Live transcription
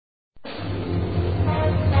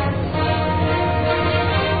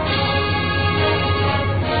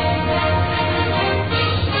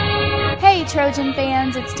Trojan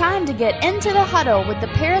fans, it's time to get into the huddle with the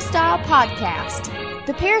Peristyle Podcast.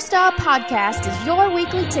 The Peristyle Podcast is your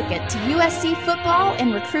weekly ticket to USC football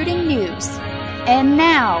and recruiting news. And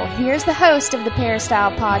now, here's the host of the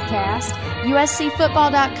Peristyle Podcast,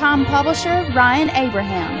 USCFootball.com publisher Ryan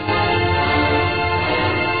Abraham.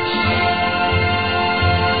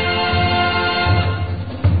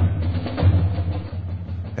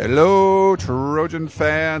 Hello, Trojan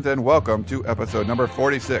fans, and welcome to episode number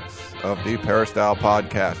 46 of the Peristyle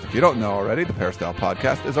Podcast. If you don't know already, the Peristyle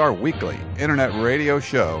Podcast is our weekly internet radio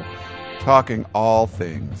show talking all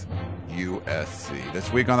things USC.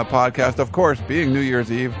 This week on the podcast, of course, being New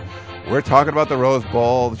Year's Eve, we're talking about the Rose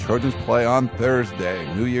Bowl. The Trojans play on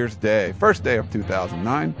Thursday, New Year's Day, first day of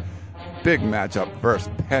 2009. Big matchup versus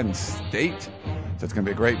Penn State. So it's going to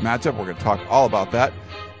be a great matchup. We're going to talk all about that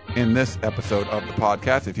in this episode of the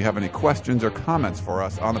podcast. If you have any questions or comments for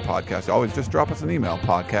us on the podcast, always just drop us an email,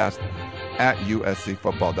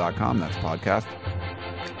 podcast@uscfootball.com. That's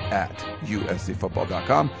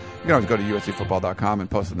podcast@uscfootball.com. You can always go to uscfootball.com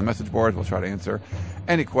and post in the message boards. We'll try to answer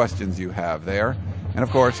any questions you have there. And, of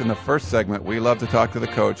course, in the first segment, we love to talk to the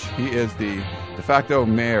coach. He is the de facto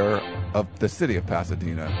mayor of the city of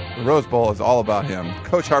Pasadena. The Rose Bowl is all about him.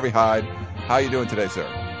 Coach Harvey Hyde, how are you doing today, sir?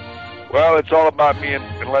 Well, it's all about me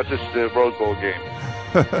unless it's the Rose Bowl game.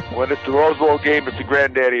 When it's the Rose Bowl game, it's the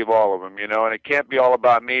granddaddy of all of them, you know, and it can't be all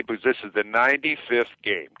about me because this is the 95th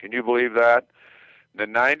game. Can you believe that? The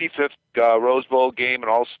 95th Rose Bowl game, it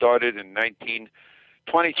all started in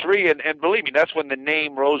 1923, and believe me, that's when the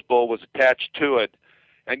name Rose Bowl was attached to it.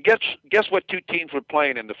 And guess what two teams were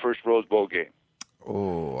playing in the first Rose Bowl game?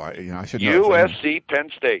 Oh, I should know. USC, Penn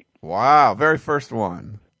State. Wow, very first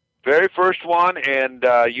one. Very first one, and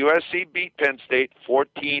USC beat Penn State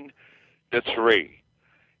 14-3.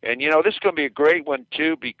 And, you know, this is going to be a great one,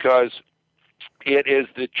 too, because it is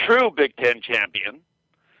the true Big Ten champion.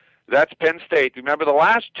 That's Penn State. Remember, the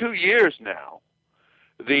last 2 years now,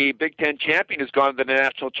 the Big Ten champion has gone to the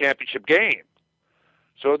national championship game.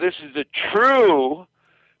 So this is the true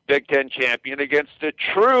Big Ten champion against the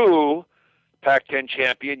true Pac-10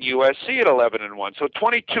 champion, USC, at 11-1. So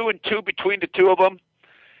 22-2 between the two of them.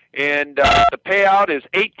 And the payout is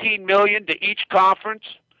 $18 million to each conference.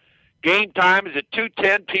 Game time is at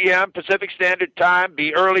 2:10 p.m. Pacific Standard Time.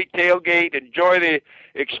 Be early, tailgate, enjoy the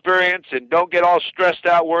experience, and don't get all stressed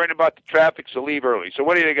out worrying about the traffic, so leave early. So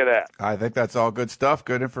what do you think of that? I think that's all good stuff,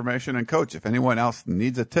 good information. And, Coach, if anyone else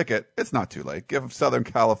needs a ticket, it's not too late. Give Southern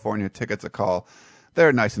California Tickets a call.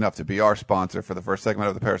 They're nice enough to be our sponsor for the first segment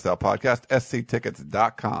of the Peristyle Podcast,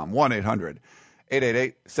 sctickets.com,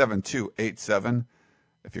 1-800-888-7287.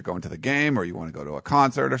 If you're going to the game or you want to go to a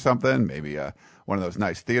concert or something, maybe one of those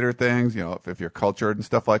nice theater things, you know, if you're cultured and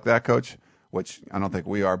stuff like that, Coach, which I don't think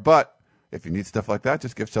we are. But if you need stuff like that,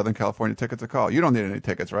 just give Southern California Tickets a call. You don't need any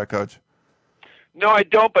tickets, right, Coach? No, I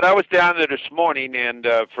don't, but I was down there this morning, and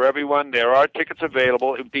for everyone, there are tickets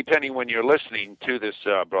available, depending when you're listening to this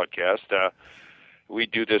broadcast. We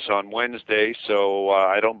do this on Wednesday, so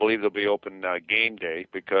I don't believe they'll be open game day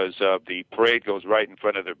because the parade goes right in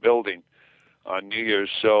front of their building on New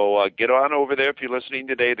Year's. So get on over there if you're listening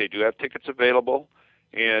today. They do have tickets available.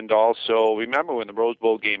 And also, remember, when the Rose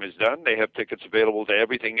Bowl game is done, they have tickets available to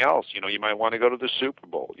everything else. You know, you might want to go to the Super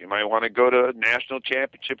Bowl. You might want to go to a national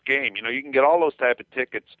championship game. You know, you can get all those type of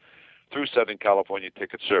tickets through Southern California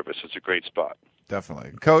Ticket Service. It's a great spot.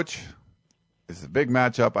 Definitely. Coach, this is a big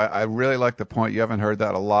matchup. I really like the point. You haven't heard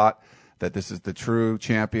that a lot, that this is the true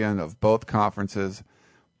champion of both conferences,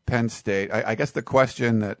 Penn State. I guess the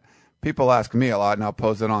question that people ask me a lot, and I'll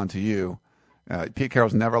pose it on to you. Pete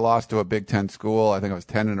Carroll's never lost to a Big Ten school. I think it was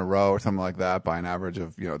 10 in a row or something like that by an average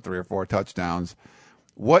of 3 or 4 touchdowns.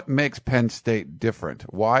 What makes Penn State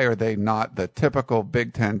different? Why are they not the typical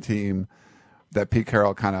Big Ten team that Pete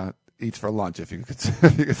Carroll kind of eats for lunch, if you could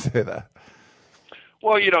say that?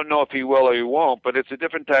 Well, you don't know if he will or he won't, but it's a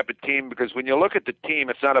different type of team because when you look at the team,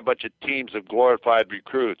 it's not a bunch of teams of glorified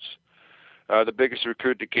recruits. The biggest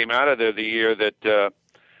recruit that came out of there the year that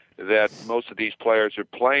most of these players are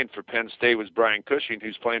playing for Penn State was Brian Cushing,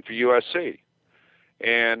 who's playing for USC.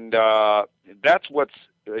 And that's what's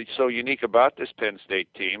so unique about this Penn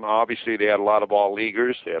State team. Obviously, they had a lot of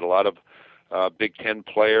all-leaguers. They had a lot of Big Ten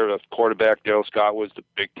players. Quarterback Darrell Scott was the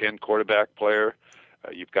Big Ten quarterback player.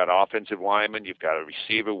 You've got offensive linemen. You've got a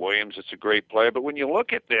receiver, Williams. It's a great player. But when you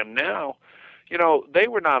look at them now, you know, they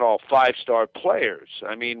were not all five-star players.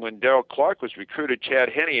 I mean, when Darrell Clark was recruited, Chad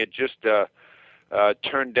Henne had just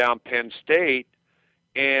turned down Penn State,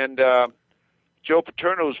 and Joe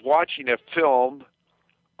Paterno was watching a film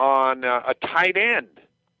on a tight end,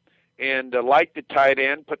 and liked the tight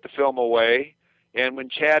end, put the film away, and when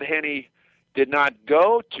Chad Henne did not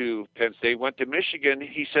go to Penn State, went to Michigan.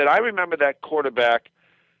 He said, I remember that quarterback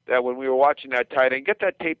that when we were watching that tight end, get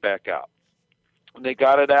that tape back out. And they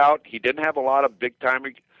got it out. He didn't have a lot of big-time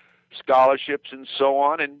scholarships and so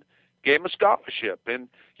on, and gave him a scholarship. And,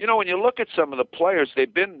 you know, when you look at some of the players,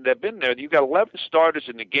 they've been there. You've got 11 starters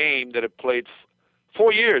in the game that have played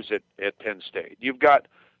 4 years at Penn State. You've got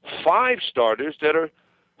 5 starters that are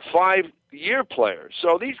 5-year players.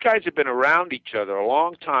 So these guys have been around each other a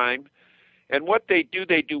long time, and what they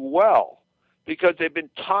do well because they've been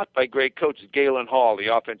taught by great coaches. Galen Hall, the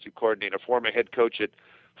offensive coordinator, former head coach at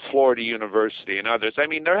Florida University, and others. I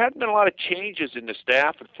mean, there hadn't been a lot of changes in the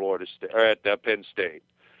staff at Penn State.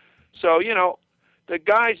 So, you know, the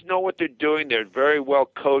guys know what they're doing. They're very well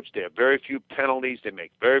coached. They have very few penalties. They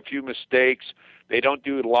make very few mistakes. They don't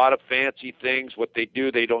do a lot of fancy things. What they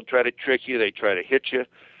do, they don't try to trick you. They try to hit you.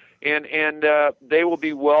 And they will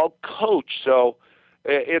be well coached. So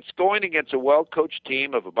it's going against a well-coached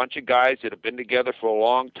team of a bunch of guys that have been together for a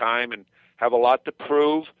long time and have a lot to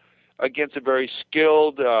prove against a very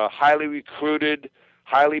skilled, highly recruited,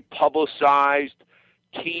 highly publicized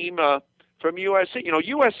team from USC. You know,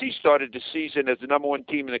 USC started the season as the number 1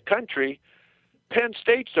 team in the country. Penn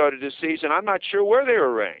State started the season, I'm not sure where they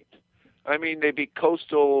were ranked. I mean, they beat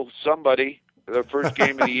Coastal somebody, their first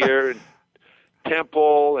game of the year, and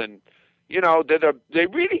Temple, and, you know, they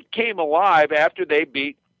really came alive after they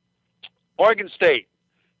beat Oregon State.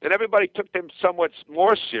 Then everybody took them somewhat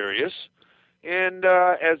more serious. And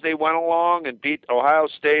as they went along and beat Ohio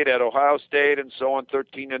State at Ohio State and so on,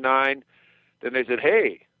 13-9, then they said,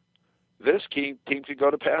 hey, this team could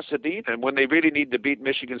go to Pasadena. And when they really need to beat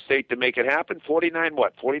Michigan State to make it happen,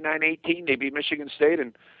 49-18, they beat Michigan State,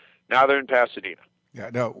 and now they're in Pasadena.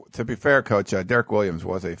 Yeah, no, to be fair, Coach, Derek Williams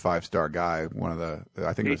was a 5-star guy.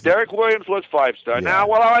 Derek Williams was 5-star. Yeah.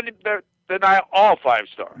 Now, they're not all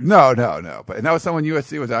 5-star. No. But and that was someone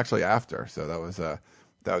USC was actually after, so that was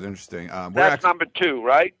interesting. That's number 2,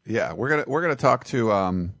 right? Yeah, we're gonna talk to.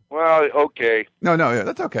 Well, okay. No, yeah,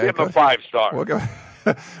 that's okay. Give him a 5-star.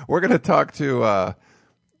 We're gonna talk to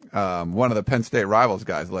one of the Penn State rivals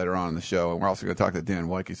guys later on in the show, and we're also gonna talk to Dan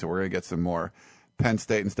Woike. So we're gonna get some more Penn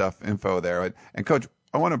State and stuff info there. And Coach,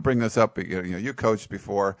 I want to bring this up. You coached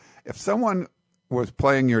before. If someone was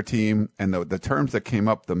playing your team, and the terms that came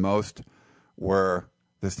up the most were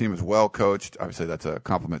this team is well coached. Obviously, that's a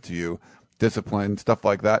compliment to you. Discipline, stuff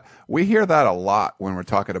like that. We hear that a lot when we're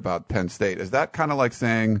talking about Penn State. Is that kind of like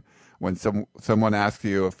saying when someone asks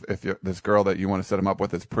you if this girl that you want to set them up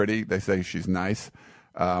with is pretty, they say she's nice,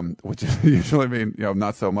 which usually mean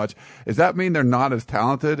not so much. Does that mean they're not as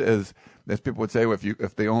talented as people would say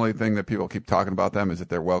if the only thing that people keep talking about them is that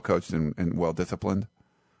they're well coached and well disciplined?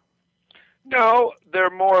 No, they're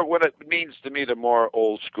more. What it means to me, they're more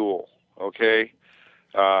old school. Okay.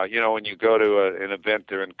 When you go to an event,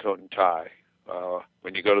 they're in coat and tie.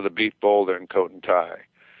 When you go to the Beef Bowl, they're in coat and tie.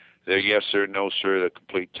 They're yes sir, no sir, the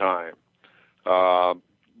complete time.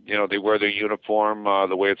 They wear their uniform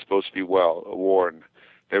the way it's supposed to be worn.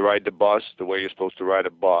 They ride the bus the way you're supposed to ride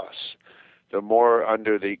a bus. They're more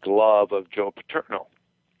under the glove of Joe Paterno.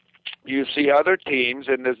 You see other teams,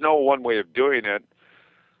 and there's no one way of doing it,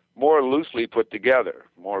 more loosely put together,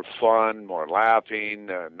 more fun, more laughing,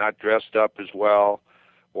 not dressed up as well,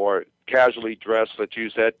 or casually dressed, let's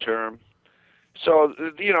use that term. So,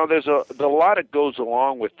 there's a lot that goes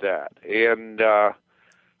along with that. And,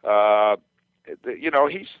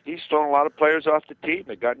 he's thrown a lot of players off the team.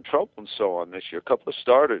 They got in trouble and so on this year, a couple of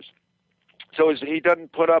starters. So he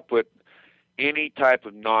doesn't put up with any type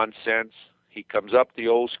of nonsense. He comes up the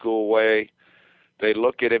old school way. They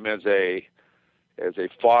look at him as a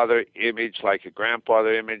father image, like a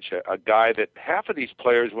grandfather image, a guy that half of these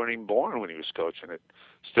players weren't even born when he was coaching it.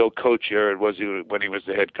 Still coach here when he was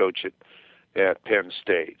the head coach at Penn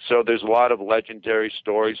State. So there's a lot of legendary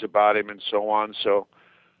stories about him and so on. So,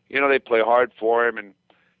 they play hard for him, and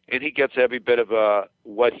he gets every bit of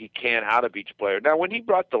what he can out of each player. Now, when he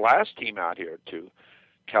brought the last team out here to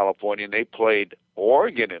California, and they played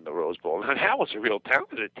Oregon in the Rose Bowl, and that was a real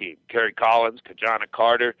talented team. Kerry Collins, Kajana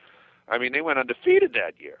Carter. I mean, they went undefeated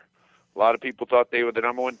that year. A lot of people thought they were the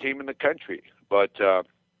number 1 team in the country. But,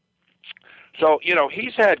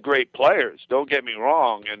 he's had great players, don't get me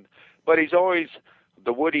wrong. But he's always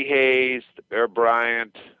the Woody Hayes, the Bear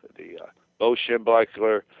Bryant, the Bo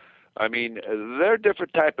Schembechler. I mean, they're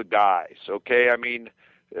different type of guys, okay? I mean,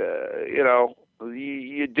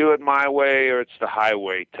 you do it my way or it's the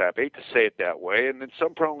highway type. I hate to say it that way. And in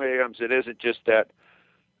some programs, it isn't just that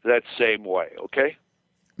same way, okay?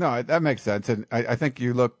 No, that makes sense. And I think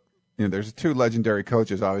you look, there's 2 legendary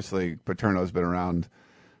coaches. Obviously, Paterno's been around,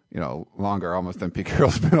 longer almost than Pete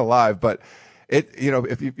Carroll's been alive. But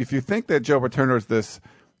if you think that Joe Paterno is this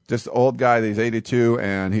old guy that he's 82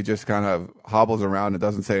 and he just kind of hobbles around and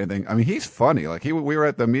doesn't say anything. I mean, he's funny. Like we were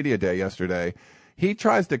at the media day yesterday. He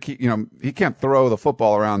tries to keep, he can't throw the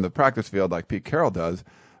football around the practice field like Pete Carroll does,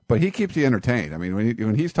 but he keeps you entertained. I mean,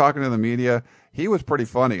 when he's talking to the media, he was pretty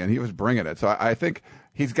funny and he was bringing it. So I think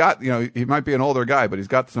he's got, he might be an older guy, but he's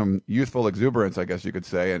got some youthful exuberance, I guess you could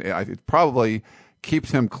say. And it probably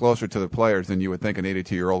keeps him closer to the players than you would think an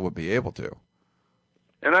 82-year-old would be able to.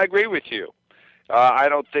 And I agree with you. I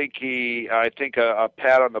don't think I think a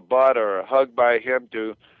pat on the butt or a hug by him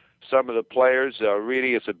to some of the players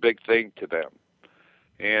really is a big thing to them.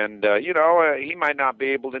 And, he might not be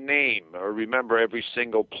able to name or remember every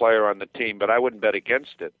single player on the team, but I wouldn't bet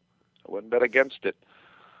against it.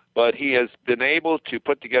 But he has been able to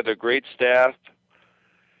put together a great staff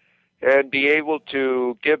and be able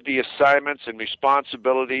to give the assignments and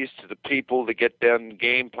responsibilities to the people to get done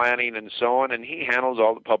game planning and so on, and he handles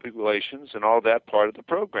all the public relations and all that part of the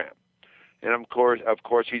program. And of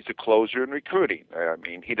course, he's a closer in recruiting. I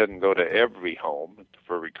mean, he doesn't go to every home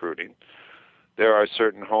for recruiting. There are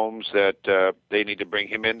certain homes that they need to bring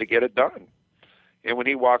him in to get it done. And when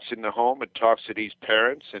he walks in the home and talks to these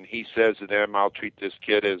parents and he says to them, I'll treat this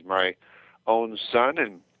kid as my own son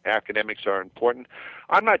and academics are important.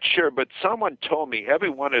 I'm not sure, but someone told me every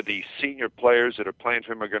one of these senior players that are playing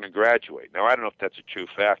for him are going to graduate. Now, I don't know if that's a true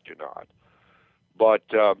fact or not. But,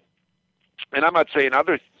 and I'm not saying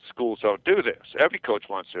other schools don't do this. Every coach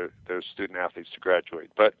wants their student athletes to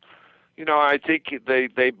graduate. But, I think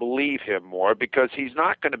they believe him more because he's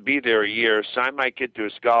not going to be there a year, sign my kid to a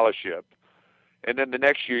scholarship, and then the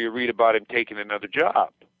next year you read about him taking another job.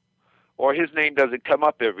 Or his name doesn't come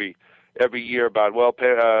up every year about,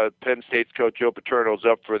 Penn State's coach Joe Paterno's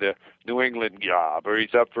up for the New England job, or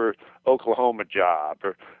he's up for Oklahoma job,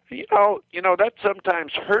 or that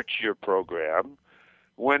sometimes hurts your program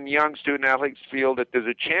when young student athletes feel that there's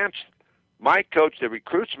a chance my coach that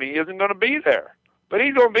recruits me isn't going to be there, but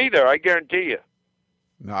he's going to be there, I guarantee you.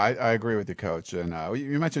 No, I agree with you, Coach. And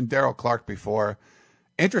you mentioned Daryl Clark before.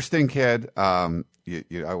 Interesting kid. I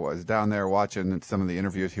was down there watching some of the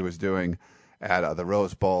interviews he was doing at the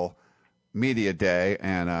Rose Bowl media day,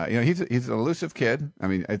 and he's an elusive kid. I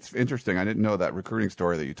mean, it's interesting. I didn't know that recruiting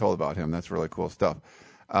story that you told about him. That's really cool stuff.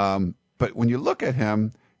 But when you look at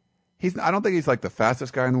him, I don't think he's like the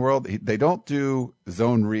fastest guy in the world. They don't do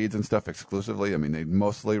zone reads and stuff exclusively. I mean, they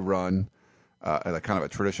mostly run a kind of a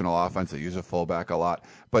traditional offense. They use a fullback a lot,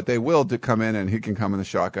 but they will come in and he can come in the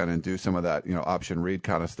shotgun and do some of that, option read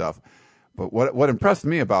kind of stuff. But what impressed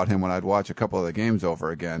me about him when I'd watch a couple of the games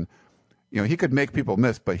over again, he could make people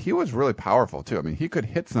miss, but he was really powerful too. I mean, he could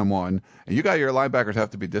hit someone, and your linebackers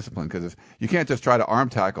have to be disciplined because you can't just try to arm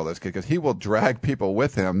tackle this kid because he will drag people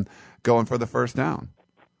with him going for the first down.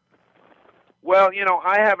 Well,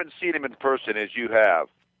 I haven't seen him in person as you have,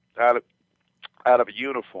 out of a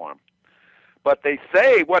uniform. But they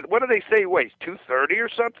say, what do they say he weighs, 230 or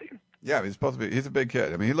something? Yeah, he's supposed to be. He's a big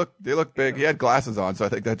kid. I mean, he looked big. He had glasses on, so I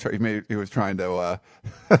think that he was trying to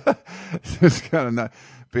just kind of not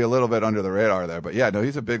be a little bit under the radar there. But yeah, no,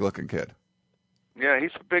 he's a big looking kid. Yeah,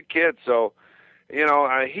 he's a big kid. So, he's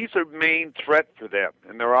a main threat for them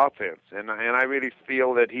in their offense, and I really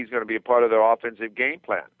feel that he's going to be a part of their offensive game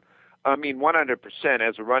plan. I mean, 100%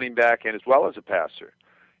 as a running back and as well as a passer.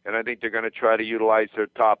 And I think they're going to try to utilize their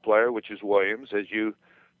top player, which is Williams. As you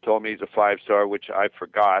told me, he's a 5-star, which I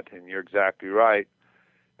forgot, and you're exactly right.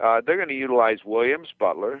 They're going to utilize Williams,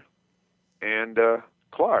 Butler, and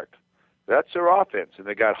Clark. That's their offense. And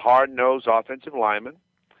they got hard-nosed offensive linemen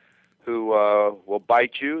who will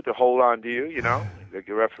bite you to hold on to you,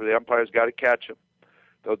 The umpire's got to catch them.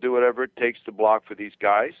 They'll do whatever it takes to block for these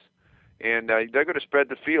guys. And they're going to spread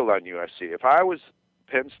the field on USC. If I was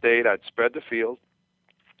Penn State, I'd spread the field.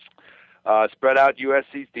 Spread out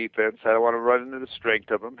USC's defense. I don't want to run into the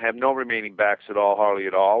strength of them. Have no remaining backs at all, hardly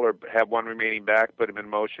at all, or have one remaining back, put him in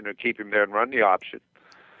motion, or keep him there and run the option.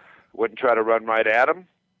 Wouldn't try to run right at him.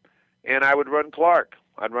 And I would run Clark.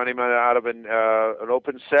 I'd run him out of an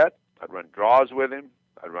open set. I'd run draws with him.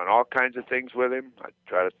 I'd run all kinds of things with him. I'd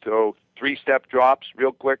try to throw 3-step drops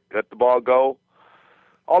real quick, let the ball go.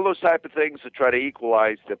 All those type of things to try to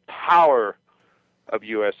equalize the power of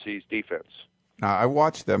USC's defense. Now, I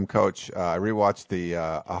watched them, Coach. I rewatched the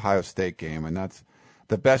Ohio State game, and that's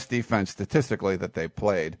the best defense statistically that they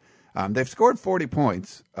played. They've scored 40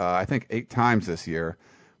 points, I think 8 times this year,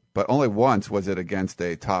 but only once was it against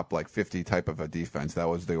a top 50 type of a defense. That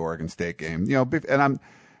was the Oregon State game. And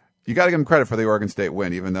you got to give them credit for the Oregon State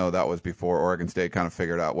win, even though that was before Oregon State kind of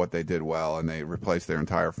figured out what they did well and they replaced their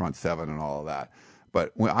entire front seven and all of that.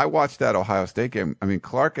 But when I watched that Ohio State game, I mean,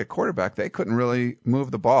 Clark at quarterback, they couldn't really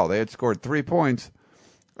move the ball. They had scored 3 points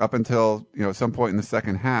up until some point in the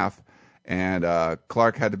second half, and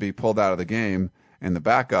Clark had to be pulled out of the game. And the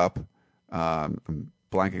backup, I'm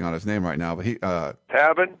blanking on his name right now, but he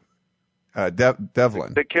Tavin,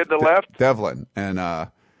 Devlin, the kid to the left, Devlin, and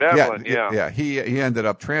Devlin, he ended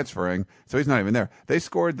up transferring, so he's not even there. They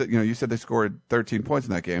scored you said they scored 13 points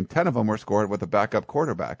in that game. 10 of them were scored with a backup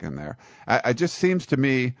quarterback in there. It just seems to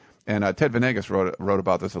me, and Ted Venegas wrote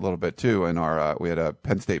about this a little bit too in our we had a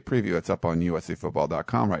Penn State preview. It's up on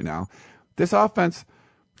USCFootball.com right now. This offense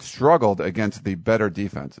struggled against the better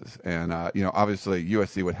defenses, and obviously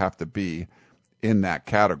USC would have to be in that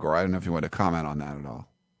category. I don't know if you want to comment on that at all.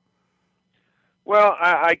 Well,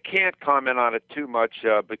 I can't comment on it too much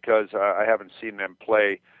because I haven't seen them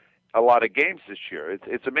play a lot of games this year.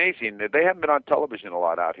 It's amazing that they haven't been on television a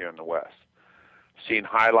lot out here in the West. Seen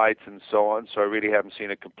highlights and so on, so I really haven't seen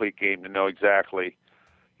a complete game to know exactly,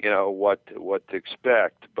 what to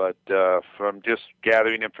expect. But from just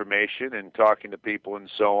gathering information and talking to people and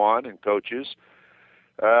so on and coaches,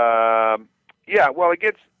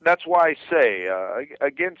 that's why I say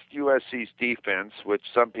against USC's defense, which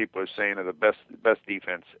some people are saying are the best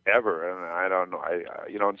defense ever, and I don't know.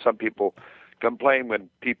 And some people complain when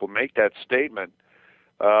people make that statement.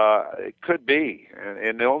 It could be,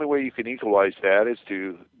 and the only way you can equalize that is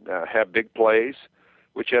to have big plays,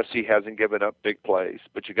 which SC hasn't given up big plays,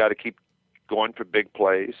 but you got to keep going for big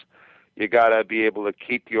plays. You got to be able to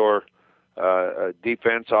keep your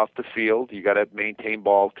defense off the field. You got to maintain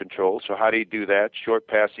ball control. So how do you do that? Short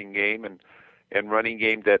passing game and running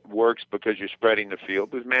game that works because you're spreading the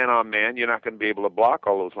field. With man on man, you're not going to be able to block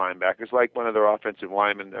all those linebackers. Like one of their offensive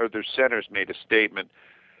linemen or their centers made a statement.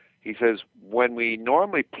 He says, when we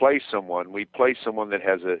normally play someone, we play someone that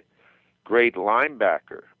has a great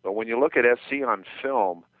linebacker. But when you look at SC on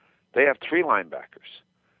film, they have 3 linebackers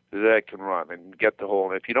that can run and get the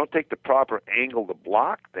hole. And if you don't take the proper angle to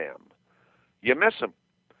block them, you miss them.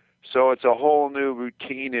 So it's a whole new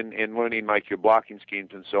routine in learning like your blocking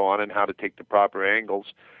schemes and so on, and how to take the proper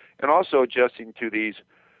angles, and also adjusting to these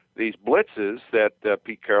blitzes that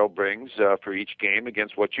Pete Carroll brings for each game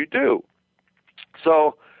against what you do.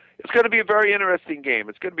 So it's going to be a very interesting game.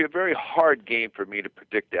 It's going to be a very hard game for me to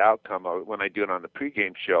predict the outcome of it when I do it on the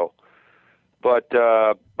pregame show. But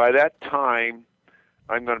by that time,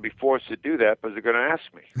 I'm going to be forced to do that because they're going to ask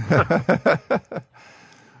me.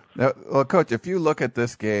 Now, well, Coach, if you look at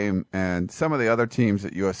this game and some of the other teams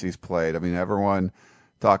that USC's played, I mean, everyone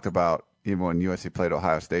talked about, even when USC played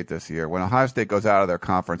Ohio State this year, when Ohio State goes out of their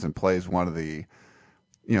conference and plays one of the,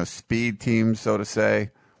 speed teams, so to say,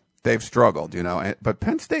 they've struggled, but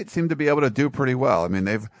Penn State seemed to be able to do pretty well. I mean,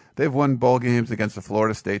 they've won bowl games against the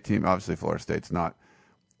Florida State team. Obviously, Florida State's not,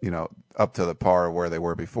 up to the par of where they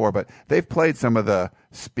were before, but they've played some of the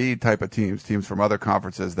speed type of teams from other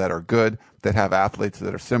conferences that are good, that have athletes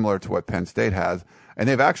that are similar to what Penn State has, and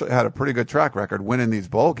they've actually had a pretty good track record winning these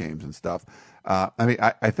bowl games and stuff.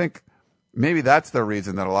 I think maybe that's the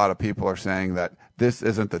reason that a lot of people are saying that this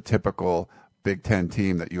isn't the typical Big Ten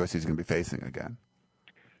team that USC is going to be facing again.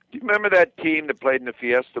 Do you remember that team that played in the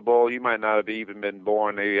Fiesta Bowl? You might not have even been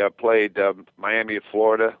born. They played Miami of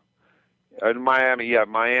Florida. Miami of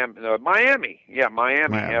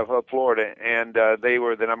Florida, and they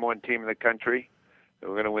were the number 1 team in the country. They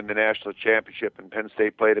were going to win the national championship, and Penn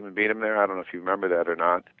State played them and beat them there. I don't know if you remember that or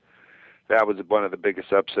not. That was one of the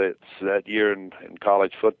biggest upsets that year in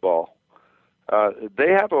college football.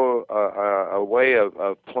 They have a way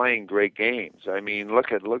of playing great games. I mean,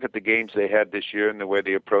 look at the games they had this year and the way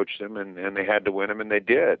they approached them, and they had to win them, and they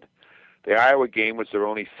did. The Iowa game was their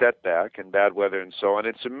only setback and bad weather and so on.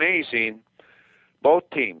 It's amazing.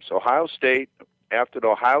 Both teams, Ohio State, after the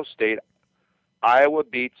Ohio State, Iowa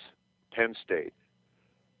beats Penn State.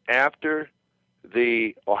 After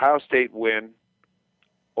the Ohio State win,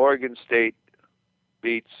 Oregon State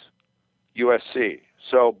beats USC.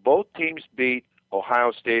 So both teams beat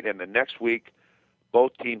Ohio State, and the next week,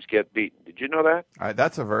 both teams get beaten. Did you know that?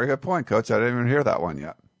 That's a very good point, Coach. I didn't even hear that one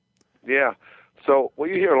yet. Yeah. So,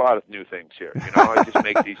 you hear a lot of new things here. I just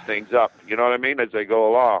make these things up, you know what I mean, as I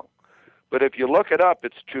go along. But if you look it up,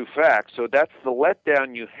 it's true fact. So that's the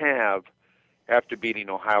letdown you have after beating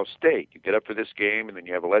Ohio State. You get up for this game, and then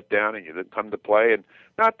you have a letdown, and you then come to play. And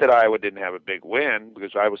not that Iowa didn't have a big win,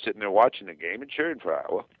 because I was sitting there watching the game and cheering for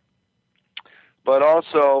Iowa. But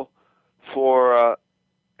also for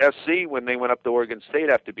SC, when they went up to Oregon State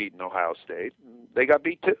after beating Ohio State, they got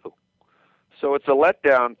beat too. So it's a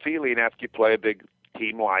letdown feeling after you play a big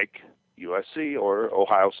team like USC or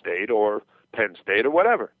Ohio State or Penn State or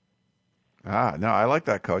whatever. No, I like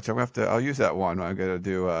that, Coach. I'll use that one. I'm going to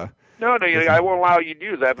do. No, I won't allow you to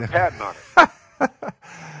use that. I have a patent on it.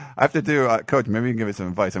 I have to do, Coach, maybe you can give me some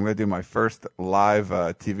advice. I'm going to do my first live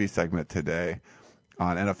TV segment today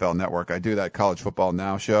on NFL Network. I do that College Football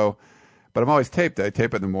Now show, but I'm always taped. I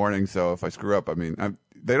tape it in the morning, so if I screw up,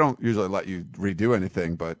 they don't usually let you redo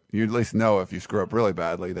anything, but you at least know if you screw up really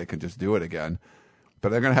badly, they can just do it again. But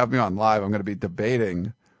they're going to have me on live. I'm going to be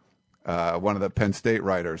debating one of the Penn State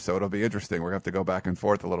writers, so it'll be interesting. We're going to have to go back and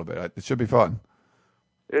forth a little bit. It should be fun.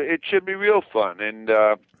 It should be real fun. And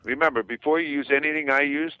remember, before you use anything I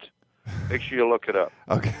used, make sure you look it up.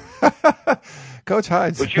 Okay. Coach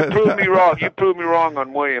Hyde. But you proved me wrong. You proved me wrong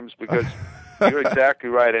on Williams because you're exactly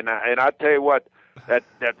right. And I'll tell you what, that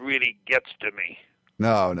really gets to me.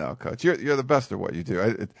 No, Coach. You're the best at what you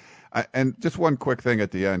do. And just one quick thing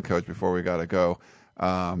at the end, Coach, before we got to go.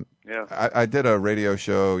 Yeah. I did a radio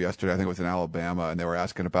show yesterday. I think it was in Alabama, and they were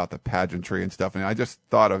asking about the pageantry and stuff. And I just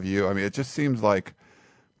thought of you. It just seems like,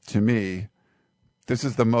 to me, this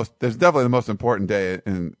is there's definitely the most important day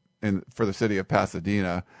for the city of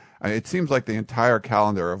Pasadena. It seems like the entire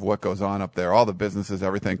calendar of what goes on up there, all the businesses,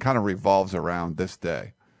 everything kind of revolves around this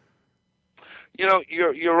day.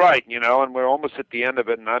 You're right, and we're almost at the end of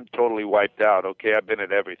it, and I'm totally wiped out. Okay, I've been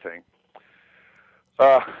at everything.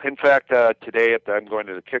 In fact, today I'm going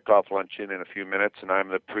to the kickoff luncheon in a few minutes, and I'm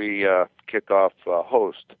the pre-kickoff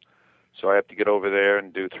host. So I have to get over there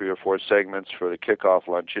and do 3 or 4 segments for the kickoff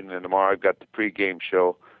luncheon, and tomorrow I've got the pre-game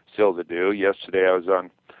show still to do. Yesterday I was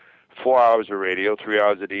on 4 hours of radio, 3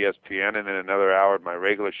 hours at ESPN, and then another hour at my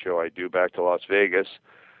regular show I do back to Las Vegas.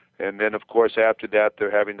 And then, of course, after that,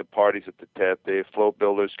 they're having the parties at the TET. They float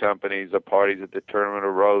builders companies, the parties at the Tournament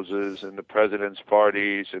of Roses, and the president's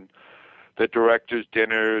parties, and the directors'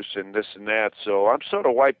 dinners, and this and that. So I'm sort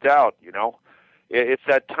of wiped out, It's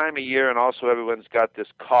that time of year, and also everyone's got this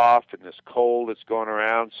cough and this cold that's going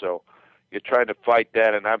around, so you're trying to fight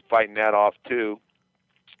that, and I'm fighting that off too.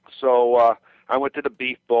 So I went to the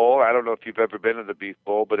Beef Bowl. I don't know if you've ever been to the Beef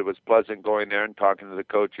Bowl, but it was pleasant going there and talking to the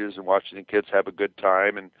coaches and watching the kids have a good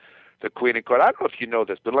time. And the Queen and Court, I don't know if you know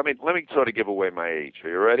this, but let me sort of give away my age. Are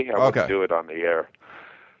you ready? I want to do it on the air.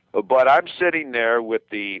 But I'm sitting there with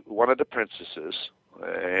one of the princesses,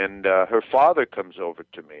 and her father comes over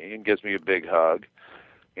to me and gives me a big hug.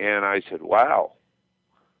 And I said, wow,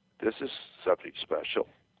 this is something special.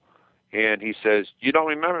 And he says, you don't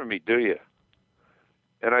remember me, do you?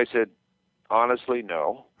 And I said, honestly,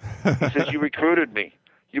 no. He says, you recruited me.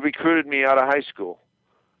 You recruited me out of high school.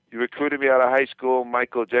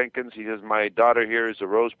 Michael Jenkins. He says, my daughter here is a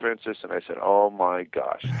Rose Princess. And I said, oh, my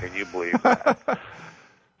gosh, can you believe that?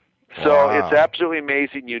 So It's absolutely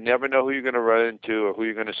amazing. You never know who you're going to run into or who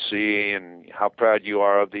you're going to see, and how proud you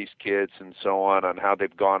are of these kids and so on how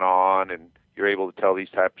they've gone on, and you're able to tell these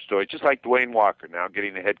type of stories. Just like Dwayne Walker now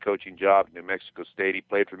getting a head coaching job in New Mexico State. He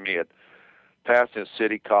played for me at Pasadena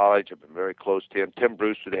City College. I've been very close to him. Tim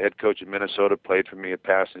Brewster, the head coach in Minnesota, played for me at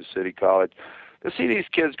Pasadena City College. To see these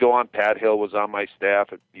kids go on, Pat Hill was on my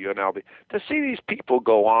staff at UNLV. To see these people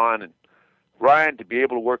go on, and Ryan, to be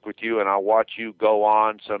able to work with you, and I'll watch you go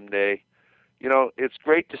on someday. It's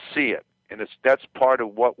great to see it, and that's part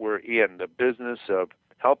of what we're in, the business of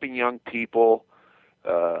helping young people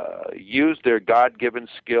use their God-given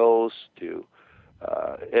skills to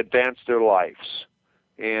advance their lives.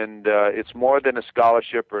 And it's more than a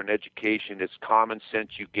scholarship or an education. It's common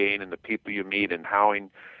sense you gain in the people you meet and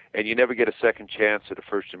and you never get a second chance at a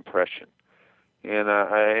first impression. And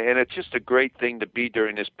it's just a great thing to be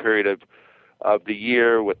during this period of the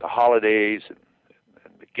year with the holidays and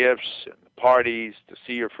the gifts and the parties, to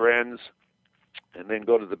see your friends and then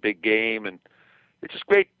go to the big game. And it's just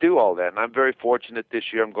great to do all that. And I'm very fortunate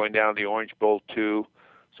this year. I'm going down to the Orange Bowl too.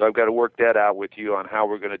 So I've got to work that out with you on how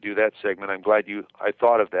we're going to do that segment. I'm glad I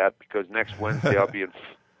thought of that, because next Wednesday I'll be in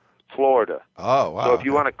Florida. Oh, wow. So if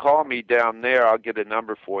you want to call me down there, I'll get a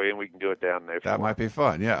number for you, and we can do it down there. That might be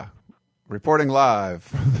fun, yeah. Reporting live.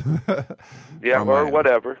 Yeah, or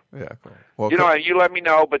whatever. Yeah, cool. Well, you let me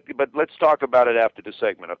know, but let's talk about it after the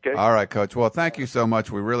segment, okay? All right, Coach. Well, thank you so much.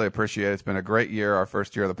 We really appreciate it. It's been a great year. Our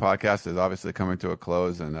first year of the podcast is obviously coming to a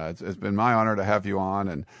close, and it's been my honor to have you on,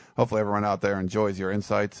 and hopefully everyone out there enjoys your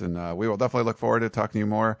insights, and we will definitely look forward to talking to you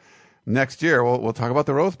more next year. We'll talk about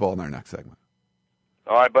the Rose Bowl in our next segment.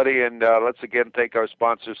 All right, buddy, and let's again thank our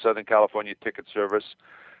sponsor, Southern California Ticket Service.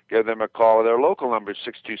 Give them a call. Their local number is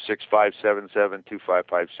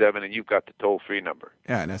 626-577-2557, and you've got the toll-free number.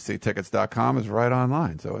 Yeah, and sctickets.com is right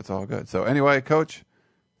online, so it's all good. So anyway, Coach,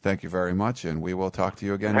 thank you very much, and we will talk to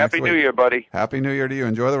you again next week. Happy New Year, buddy. Happy New Year to you.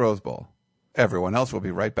 Enjoy the Rose Bowl. Everyone else will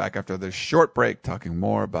be right back after this short break talking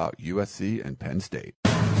more about USC and Penn State.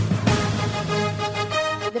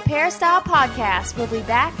 The Peristyle Podcast will be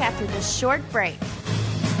back after this short break.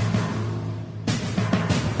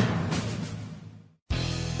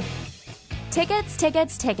 Tickets,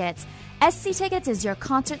 tickets, tickets. SC Tickets is your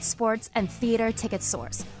concert, sports, and theater ticket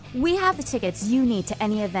source. We have the tickets you need to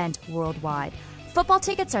any event worldwide. Football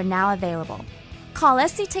tickets are now available. Call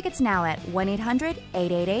SC Tickets now at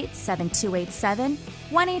 1-800-888-7287,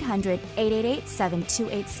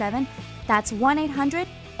 1-800-888-7287. That's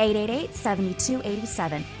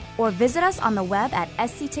 1-800-888-7287. Or visit us on the web at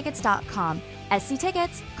sctickets.com. SC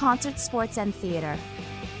Tickets, concert, sports, and theater.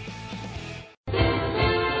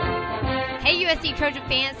 Hey USC Trojan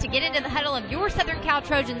fans, to get into the huddle of your Southern Cal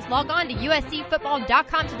Trojans, log on to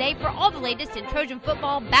uscfootball.com today for all the latest in Trojan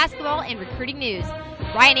football, basketball, and recruiting news.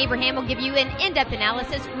 Ryan Abraham will give you an in-depth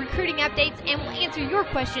analysis, recruiting updates, and will answer your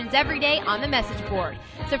questions every day on the message board.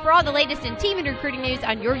 So for all the latest in team and recruiting news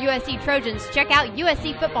on your USC Trojans, check out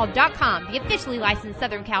uscfootball.com, the officially licensed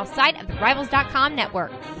Southern Cal site of the Rivals.com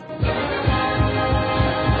network.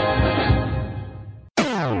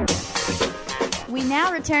 We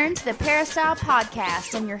now return to the Peristyle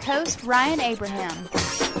Podcast and your host, Ryan Abraham.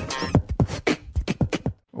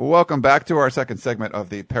 Welcome back to our second segment of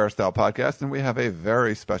the Peristyle Podcast, and we have a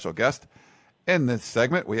very special guest. In this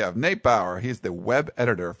segment, we have Nate Bauer. He's the web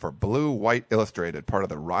editor for Blue White Illustrated, part of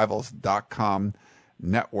the Rivals.com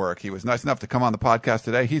network. He was nice enough to come on the podcast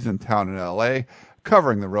today. He's in town in L.A.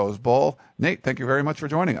 covering the Rose Bowl. Nate, thank you very much for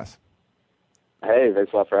joining us. Hey,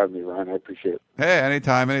 thanks a lot for having me, Ryan. I appreciate it. Hey,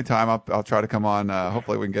 anytime. I'll try to come on.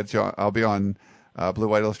 Hopefully we can get you on. I'll be on Blue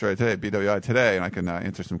White Illustrated today, BWI today, and I can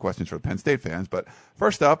answer some questions for the Penn State fans. But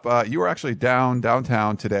first up, you were actually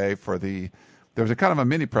downtown today for there was a kind of a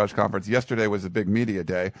mini press conference. Yesterday was a big media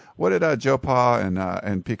day. What did Joe Pa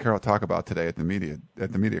and Pete Carroll talk about today at the media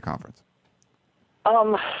conference?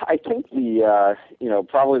 I think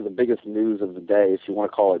probably the biggest news of the day, if you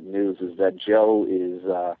want to call it news, is that Joe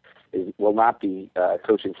will not be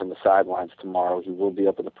coaching from the sidelines tomorrow. He will be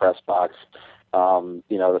up in the press box. For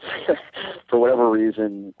whatever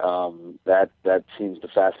reason, that seems to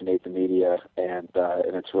fascinate the media, and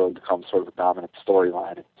it's really become sort of a dominant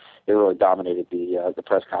storyline. It really dominated the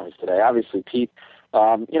press conference today. Obviously, Pete,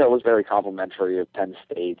 was very complimentary of Penn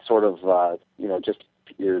State, sort of, just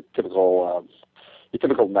your typical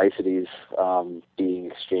niceties being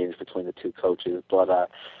exchanged between the two coaches. But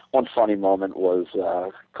one funny moment was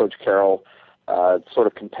Coach Carroll sort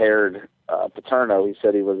of compared Paterno. He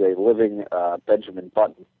said he was a living Benjamin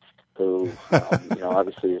Button, who,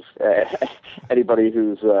 obviously, if anybody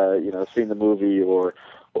who's seen the movie or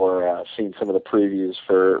seen some of the previews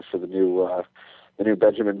for the new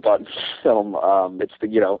Benjamin Button film, it's the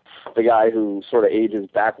guy who sort of ages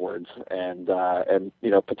backwards, and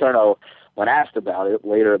Paterno, when asked about it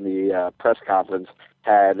later in the press conference,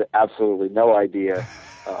 had absolutely no idea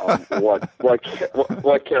what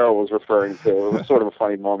Carroll was referring to. It was sort of a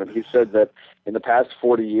funny moment. He said that in the past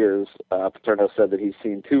 40 years, Paterno said that he's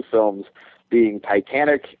seen two films, being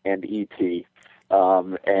Titanic and E.T.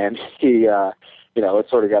 And he, it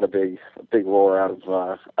sort of got a big roar out of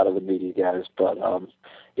the media guys. But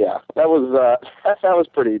that was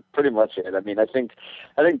pretty much it. I mean, I think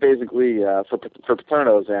basically for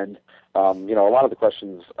Paterno's end, a lot of the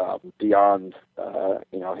questions beyond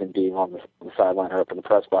him being on the sideline or up in the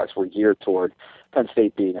press box were geared toward Penn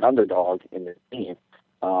State being an underdog in the game.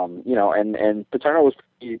 And Paterno was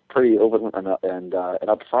pretty open and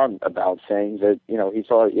upfront about saying that he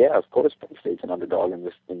thought, yeah, of course Penn State's an underdog in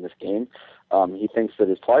this game. He thinks that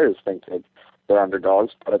his players think that they're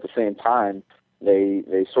underdogs, but at the same time,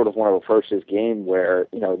 they sort of want to approach this game where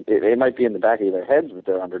it might be in the back of their heads that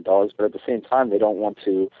they're underdogs, but at the same time, they don't want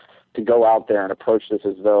to go out there and approach this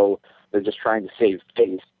as though they're just trying to save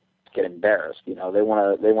face, get embarrassed. They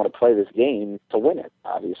want to play this game to win it,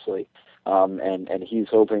 obviously. And he's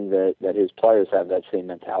hoping that his players have that same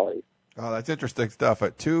mentality. Oh, that's interesting stuff.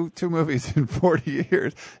 Two movies in 40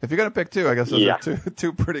 years. If you're going to pick two, I guess those are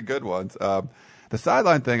two pretty good ones. The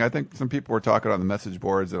sideline thing, I think some people were talking on the message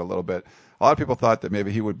boards a little bit. A lot of people thought that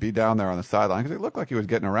maybe he would be down there on the sideline because it looked like he was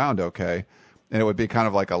getting around okay, and it would be kind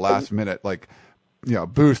of like a last minute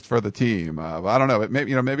boost for the team. I don't know.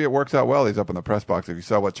 Maybe it works out well. He's up in the press box. If you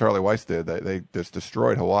saw what Charlie Weiss did, they just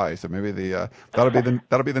destroyed Hawaii. So maybe that'll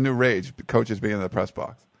be the new rage. Coaches being in the press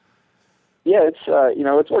box. Yeah,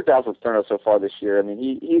 it's worked out for Paterno so far this year. I mean,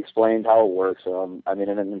 he explained how it works. And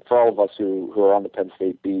for all of us who are on the Penn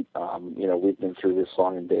State beat, we've been through this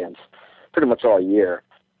song and dance pretty much all year.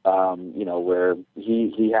 Where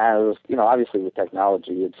he has, obviously with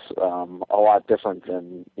technology, it's a lot different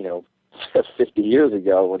than 50 years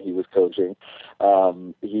ago when he was coaching.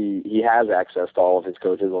 He has access to all of his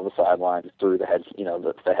coaches on the sidelines through the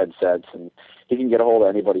headsets, and he can get a hold of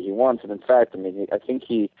anybody he wants. And in fact, I mean, I think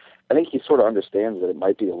he sort of understands that it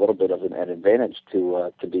might be a little bit of an advantage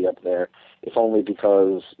to be up there, if only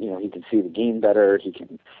because he can see the game better. He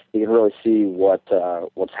can really see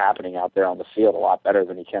what's happening out there on the field a lot better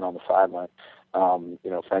than he can on the sideline.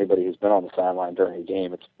 For anybody who's been on the sideline during a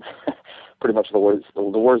game, it's pretty much the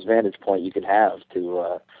worst vantage point you can have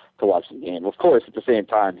to watch the game. Of course, at the same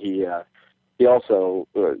time, he also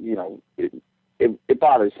it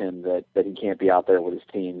bothers him that he can't be out there with his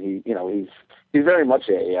team. He's very much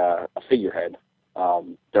a figurehead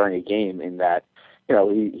during a game, in that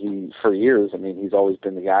he for years, I mean, he's always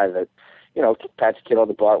been the guy that pats a kid on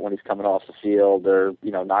the butt when he's coming off the field, or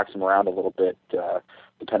knocks him around a little bit,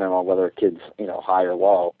 depending on whether a kid's high or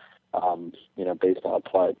low, based on a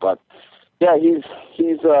play. But yeah, he's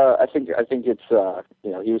I think it's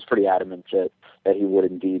he was pretty adamant that he would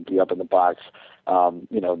indeed be up in the box.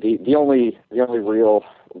 The only real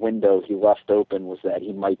window he left open was that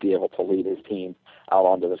he might be able to lead his team out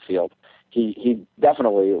onto the field. He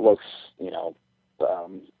definitely looks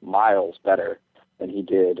miles better than he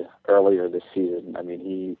did earlier this season. I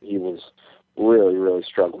mean, he was really, really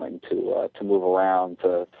struggling to move around,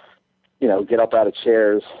 to get up out of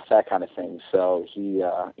chairs, that kind of thing. So he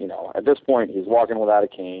at this point, he's walking without a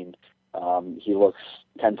cane. He looks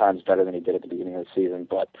 10 times better than he did at the beginning of the season,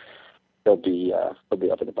 but he'll be up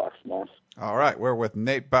in the box tomorrow. All right, we're with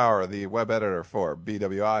Nate Bauer, the web editor for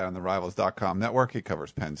BWI on the Rivals.com network. He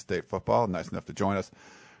covers Penn State football. Nice enough to join us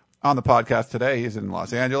on the podcast today. He's in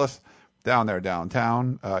Los Angeles, down there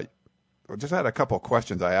downtown. Just had a couple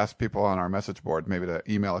questions. I asked people on our message board maybe to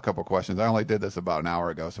email a couple questions. I only did this about an hour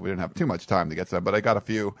ago, so we didn't have too much time to get to them, but I got a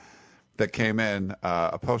few that came in.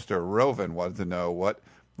 A poster, Roven, wanted to know what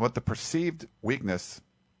the perceived weakness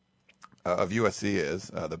of USC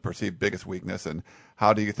is, the perceived biggest weakness, and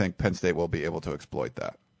how do you think Penn State will be able to exploit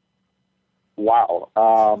that? Wow.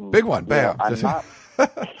 Big one. Bam. I'm not,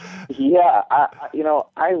 yeah.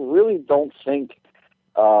 I really don't think,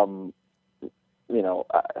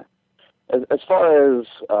 as far as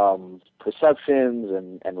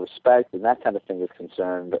perceptions and respect and that kind of thing is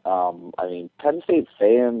concerned, I mean, Penn State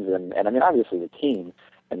fans and I mean, obviously the team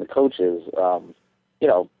and the coaches,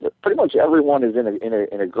 pretty much everyone is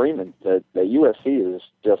in agreement that USC is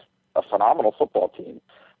just a phenomenal football team.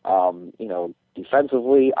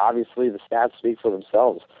 Defensively, obviously the stats speak for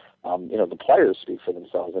themselves. The players speak for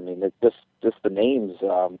themselves. I mean, just the names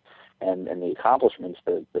and the accomplishments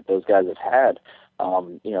that those guys have had.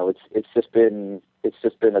 It's just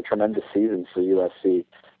been a tremendous season for USC.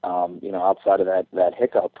 Outside of that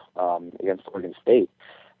hiccup against Oregon State,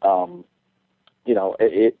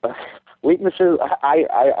 weaknesses. I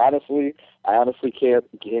honestly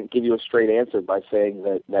can't give you a straight answer by saying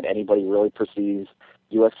that anybody really perceives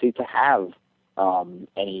USC to have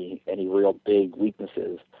any real big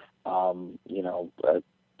weaknesses. The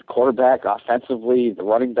quarterback, offensively, the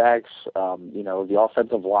running backs, the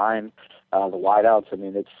offensive line, the wideouts. I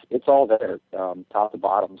mean, it's all there, top to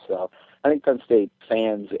bottom. So I think Penn State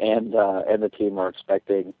fans and the team are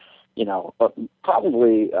expecting,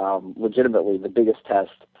 probably legitimately the biggest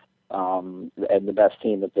test and the best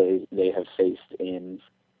team that they have faced in,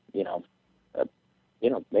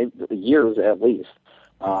 maybe years at least.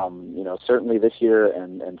 Certainly this year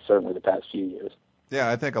and certainly the past few years. Yeah,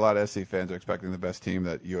 I think a lot of SC fans are expecting the best team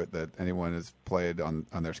that anyone has played on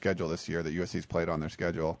their schedule this year, that USC's played on their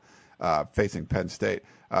schedule, facing Penn State.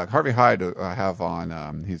 Harvey Hyde I have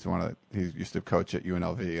on. He used to coach at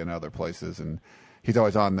UNLV and other places, and he's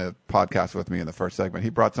always on the podcast with me in the first segment. He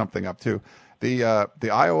brought something up too. The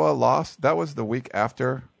Iowa loss, that was the week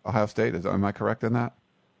after Ohio State. Am I correct in that?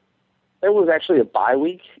 There was actually a bye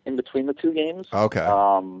week in between the two games. Okay.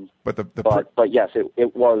 But yes,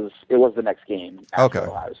 it was the next game after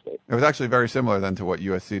Ohio State. It was actually very similar then to what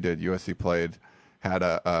USC did. USC had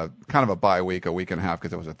a kind of a bye week, a week and a half,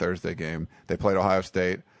 because it was a Thursday game. They played Ohio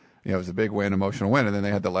State. It was a big win, emotional win, and then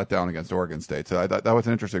they had the letdown against Oregon State. So I thought that was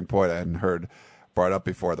an interesting point I hadn't heard brought up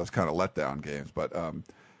before, those kind of letdown games. But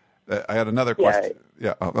I had another question.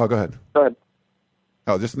 Yeah. Oh, go ahead. Go ahead.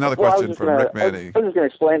 Oh, just another question from Rick Manny. I was just going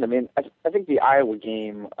to explain. I mean, I think the Iowa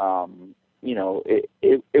game, it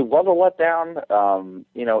was a letdown,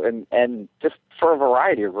 and just for a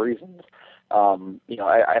variety of reasons. I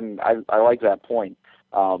like that point.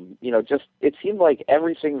 Just it seemed like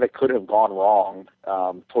everything that could have gone wrong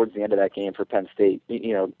towards the end of that game for Penn State,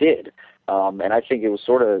 did. And I think it was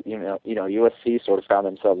sort of, USC sort of found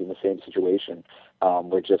themselves in the same situation,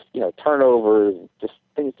 where just, turnovers, just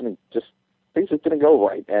things didn't just things just didn't go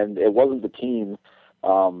right, and it wasn't the team,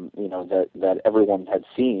 that everyone had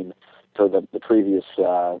seen for the previous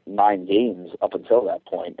 9 games up until that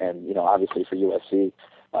point. And obviously for USC,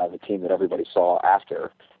 the team that everybody saw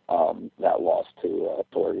after that loss to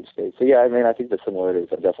Oregon State. So yeah, I mean, I think the similarities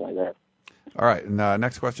are definitely there. All right, and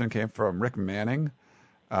next question came from Rick Manning.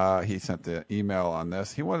 He sent the email on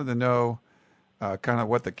this. He wanted to know kind of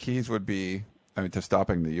what the keys would be, to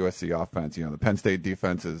stopping the USC offense. The Penn State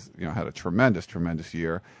defense had a tremendous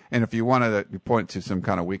year. And if you wanted to point to some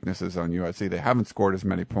kind of weaknesses on USC, they haven't scored as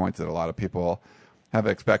many points that a lot of people have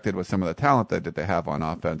expected with some of the talent that they have on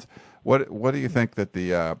offense. What do you think that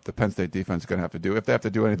the Penn State defense is going to have to do, if they have to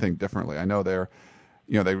do anything differently? I know they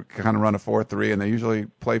kind of run a 4-3, and they usually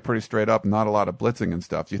play pretty straight up, not a lot of blitzing and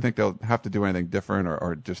stuff. Do you think they'll have to do anything different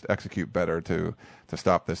or just execute better to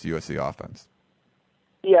stop this USC offense?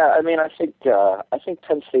 Yeah, I mean, I think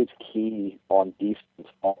Penn State's key on defense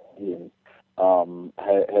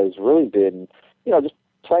has really been, just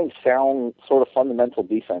playing sound, sort of fundamental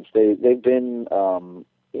defense. They've been,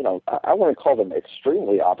 I wouldn't call them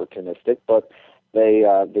extremely opportunistic, but they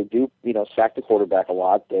do, sack the quarterback a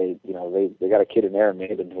lot. They got a kid in there,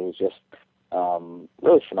 Maven, who was just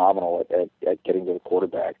really phenomenal at getting to the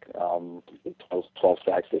quarterback. 12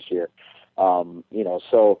 sacks this year.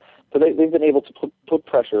 So they've been able to put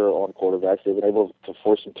pressure on quarterbacks. They've been able to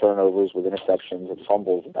force some turnovers with interceptions and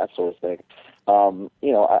fumbles and that sort of thing.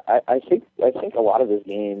 I think a lot of this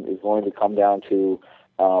game is going to come down to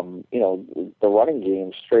the running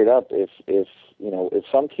game straight up. If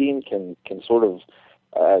some team can sort of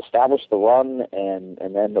establish the run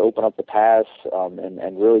and then open up the pass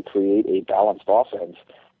and really create a balanced offense,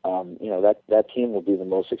 that team will be the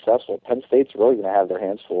most successful. Penn State's really going to have their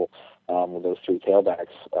hands full with those 3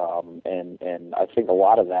 tailbacks, and I think a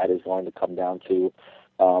lot of that is going to come down to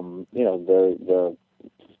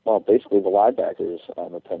basically the linebackers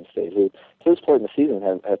on the Penn State, who to this point in the season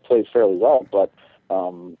have played fairly well, but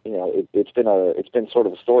it's been sort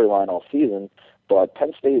of a storyline all season. But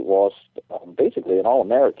Penn State lost basically an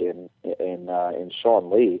All-American in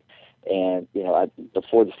Sean Lee. And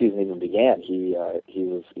before the season even began, he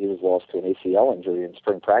was lost to an ACL injury in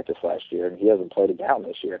spring practice last year, and he hasn't played a down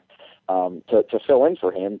this year. To fill in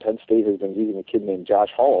for him, Penn State has been using a kid named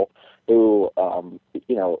Josh Hall, who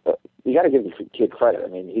you got to give the kid credit. I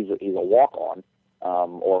mean, he's a walk-on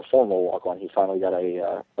or a former walk-on. He finally got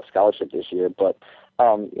a scholarship this year, but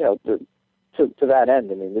to that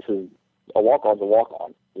end, I mean, this is a walk-on's a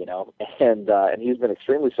walk-on. And he's been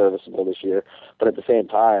extremely serviceable this year. But at the same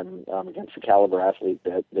time, against the caliber athlete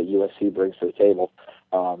that USC brings to the table,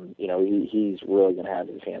 he's really going to have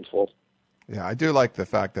his hands full. Yeah, I do like the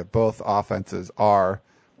fact that both offenses are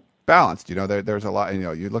balanced. There's a lot.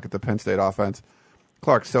 You look at the Penn State offense.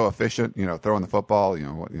 Clark's so efficient. Throwing the football.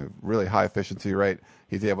 Really high efficiency rate.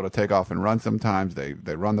 He's able to take off and run sometimes. They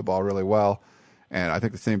run the ball really well. And I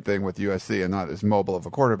think the same thing with USC, and not as mobile of a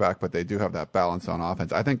quarterback, but they do have that balance on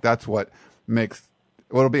offense. I think that's what makes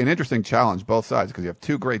it'll be an interesting challenge, both sides, because you have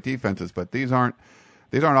 2 great defenses, but these aren't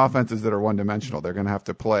offenses that are one-dimensional. They're going to have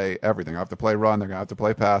to play everything. They have to play run. They're going to have to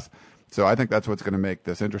play pass. So I think that's what's going to make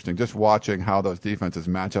this interesting, just watching how those defenses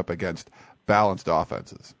match up against balanced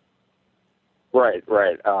offenses. Right.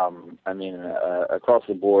 I mean, across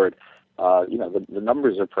the board, the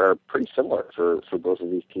numbers are pretty similar for both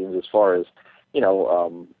of these teams as far as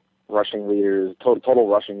rushing leaders, total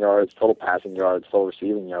rushing yards, total passing yards, total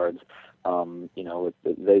receiving yards.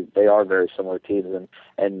 They are very similar teams,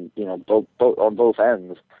 and both on both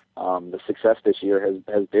ends. The success this year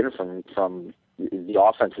has been from the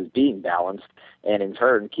offenses being balanced, and in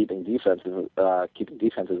turn keeping defenses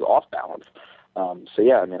off balance. So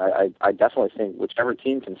yeah, I mean, I definitely think whichever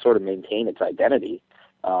team can sort of maintain its identity,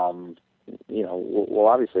 will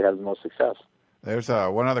obviously have the most success. There's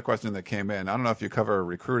one other question that came in. I don't know if you cover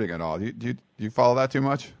recruiting at all. Do you follow that too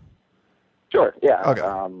much? Sure. Yeah. Okay.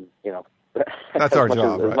 That's our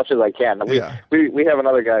job, as much as I can. We have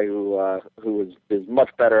another guy who is much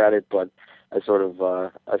better at it, but I sort of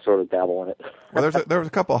dabble in it. Well, there was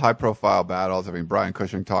a couple of high-profile battles. I mean, Brian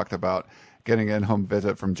Cushing talked about getting an in-home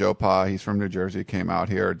visit from Joe Pa. He's from New Jersey, came out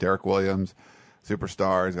here. Derek Williams,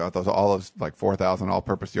 superstar. He's got all those like 4,000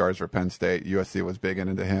 all-purpose yards for Penn State. USC was big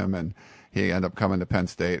into him, and he ended up coming to Penn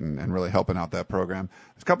State and really helping out that program.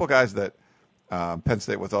 There's a couple guys that Penn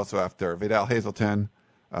State was also after. Vidal Hazelton,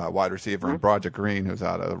 wide receiver, and Broderick Green, who's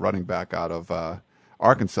a running back out of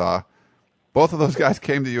Arkansas. Both of those guys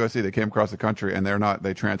came to USC. They came across the country, and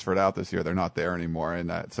they transferred out this year. They're not there anymore.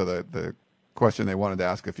 And so the question they wanted to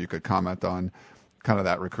ask, if you could comment on kind of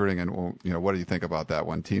that recruiting, and what do you think about that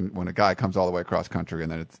when a guy comes all the way across country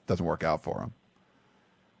and then it doesn't work out for him?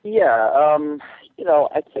 Yeah,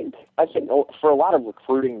 I think for a lot of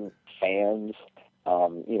recruiting fans,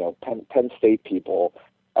 Penn State people,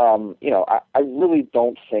 I really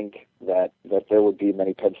don't think that there would be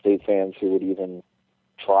many Penn State fans who would even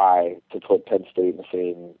try to put Penn State in the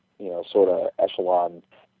same, sort of echelon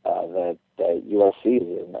that USC is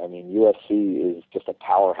in. I mean, USC is just a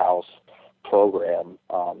powerhouse program.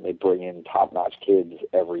 They bring in top-notch kids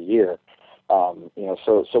every year. So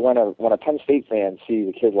when a Penn State fan sees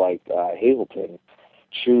a kid like Hazleton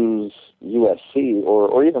choose USC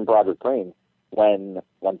or even Broderick Green, when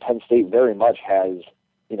Penn State very much has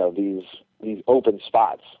these open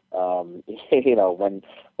spots. When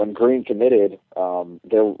Green committed,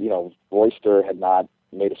 Royster had not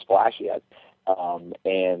made a splash yet,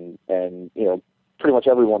 and pretty much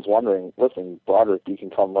everyone's wondering, listen, Broderick, you can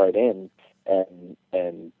come right in and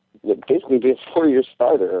basically be a 4-year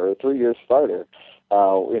starter or a 3-year starter.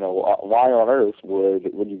 Why on earth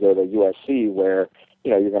would you go to USC where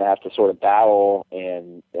you're going to have to sort of battle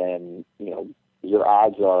and your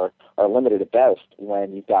odds are limited at best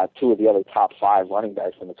when you've got 2 of the other top 5 running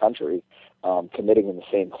backs in the country committing in the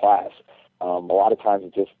same class. A lot of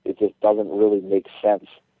times it just doesn't really make sense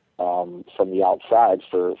from the outside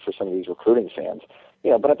for some of these recruiting fans.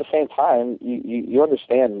 But at the same time, you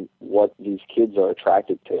understand what these kids are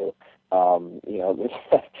attracted to.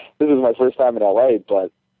 This is my first time in LA,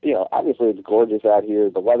 but obviously it's gorgeous out here.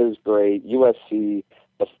 The weather's great. USC,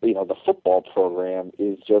 the football program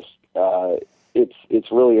is just it's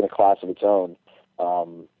really in a class of its own.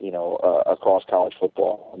 Across college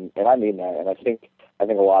football, and I mean that. And I think a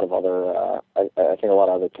lot of other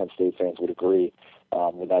Penn State fans would agree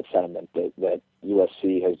with that sentiment that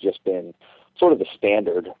USC has just been sort of the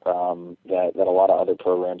standard that a lot of other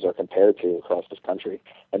programs are compared to across this country.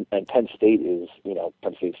 And Penn State is,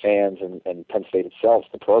 Penn State fans and Penn State itself,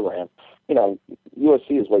 the program,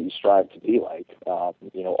 USC is what you strive to be like,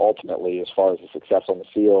 ultimately as far as the success on the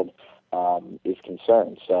field is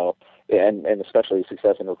concerned. So, and especially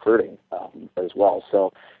success in recruiting as well.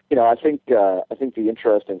 So, I think the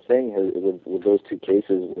interesting thing with those 2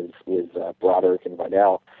 cases with Broderick and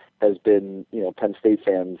Vidal has been, Penn State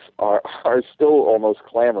fans are still almost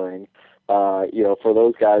clamoring, for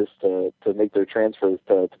those guys to make their transfers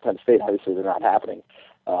to Penn State. Obviously, they're not happening,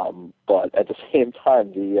 but at the same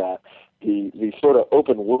time, the sort of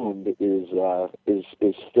open wound is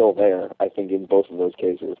still there. I think in both of those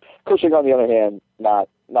cases. Cushing, on the other hand, not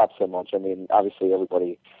so much. I mean, obviously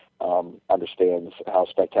everybody understands how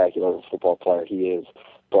spectacular of a football player he is,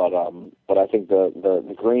 but I think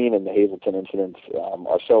the Green and the Hazleton incidents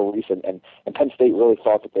are so recent, and Penn State really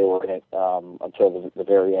thought that they were in it until the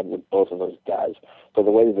very end with both of those guys. So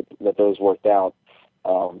the way that those worked out,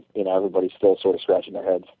 everybody's still sort of scratching their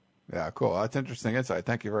heads. Yeah, cool. That's interesting insight.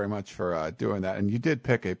 Thank you very much for doing that. And you did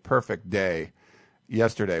pick a perfect day.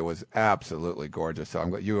 Yesterday was absolutely gorgeous.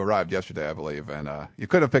 So you arrived yesterday, I believe, and you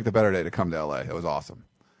couldn't have picked a better day to come to LA. It was awesome.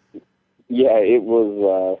 Yeah, it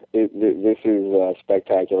was. This is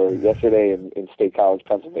spectacular. Yesterday in State College,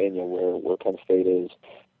 Pennsylvania, where Penn State is,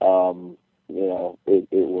 it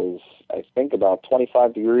was, I think, about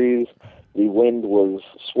 25 degrees. The wind was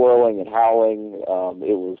swirling and howling.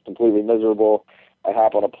 It was completely miserable. I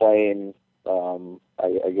hop on a plane, I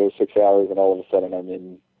go 6 hours, and all of a sudden I'm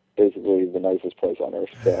in basically the nicest place on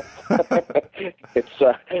earth.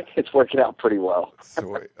 So it's working out pretty well.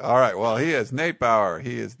 Sweet. All right. Well, he is Nate Bauer.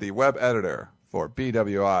 He is the web editor for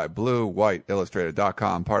BWI,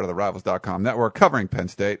 BlueWhiteIllustrated.com, part of the Rivals.com network, covering Penn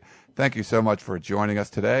State. Thank you so much for joining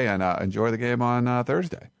us today, and enjoy the game on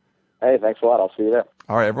Thursday. Hey, thanks a lot. I'll see you there.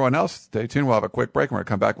 All right, everyone else, stay tuned. We'll have a quick break, and we're going to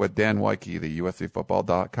come back with Dan Wyke, the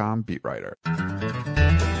USCFootball.com beat writer.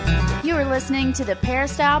 You are listening to the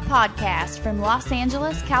Peristyle Podcast from Los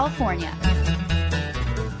Angeles, California.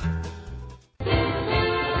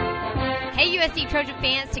 Hey, USC Trojan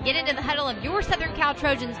fans, to get into the huddle of your Southern Cal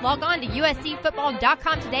Trojans, log on to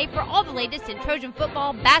USCFootball.com today for all the latest in Trojan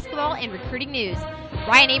football, basketball, and recruiting news.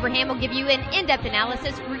 Ryan Abraham will give you an in-depth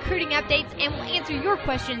analysis, recruiting updates, and will answer your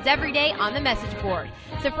questions every day on the message board.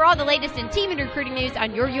 So for all the latest in team and recruiting news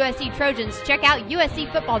on your USC Trojans, check out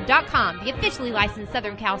USCFootball.com, the officially licensed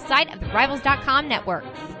Southern Cal site of the Rivals.com network.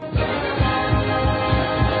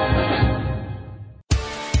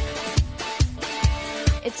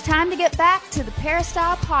 It's time to get back to the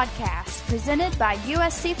Peristyle Podcast, presented by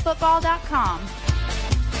USCFootball.com.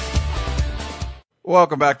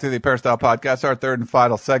 Welcome back to the Peristyle Podcast, our third and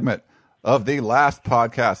final segment of the last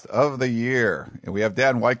podcast of the year. And we have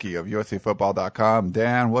Dan Wyke of USCFootball.com.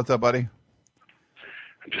 Dan, what's up, buddy?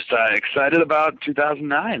 I'm just excited about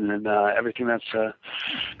 2009 and everything that's going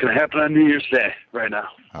to happen on New Year's Day right now.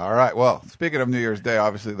 All right. Well, speaking of New Year's Day,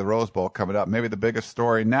 obviously the Rose Bowl coming up. Maybe the biggest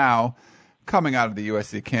story now coming out of the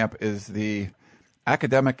USC camp is the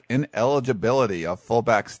academic ineligibility of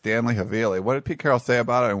fullback Stanley Havili. What did Pete Carroll say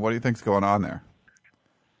about it, and what do you think's going on there?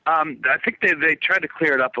 I think they tried to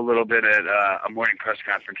clear it up a little bit at a morning press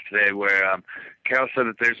conference today where Carroll said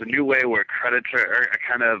that there's a new way where credits are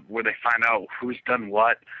kind of where they find out who's done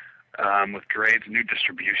what with grades, a new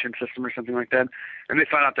distribution system or something like that. And they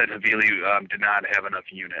found out that Havili did not have enough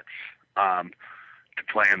units to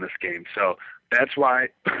play in this game. So that's why,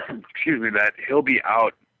 that he'll be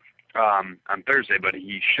out on Thursday, but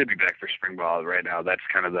he should be back for spring ball right now. That's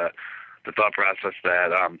kind of the thought process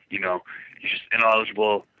that, he's just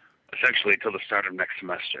ineligible essentially until the start of next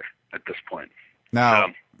semester at this point. Now,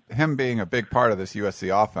 him being a big part of this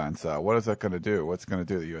USC offense, what is that going to do? What's going to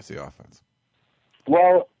do to the USC offense?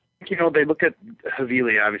 Well, they look at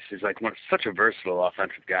Havili, obviously, as like such a versatile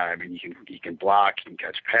offensive guy. I mean, he can block, he can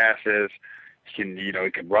catch passes, he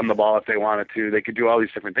can run the ball if they wanted to. They could do all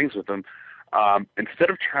these different things with him. Instead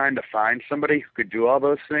of trying to find somebody who could do all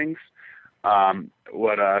those things,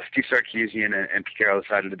 what Steve Sarkisian and Pete Carroll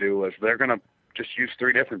decided to do was they're going to just use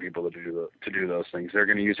three different people to do those things. They're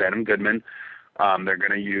going to use Adam Goodman, they're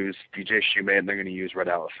going to use DJ Shumate, and they're going to use Red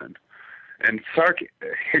Ellison. And Sark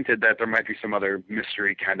hinted that there might be some other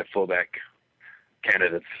mystery kind of fullback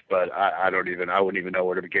candidates, but I wouldn't even know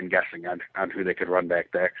where to begin guessing on who they could run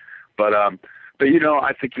back there. But I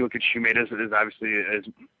think you look at Shumate as obviously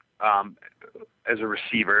as a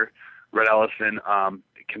receiver. Red Ellison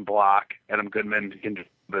can block. Adam Goodman can do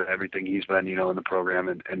everything he's been, in the program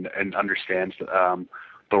and understands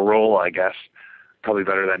the role, I guess, probably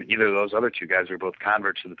better than either of those other two guys who are both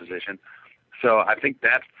converts to the position. So I think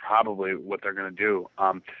that's probably what they're going to do.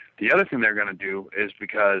 The other thing they're going to do is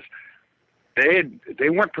because they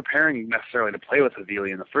weren't preparing necessarily to play with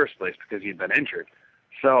Havili in the first place because he'd been injured.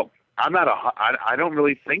 So I don't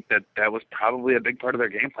really think that was probably a big part of their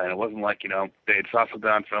game plan. It wasn't like, they had saw something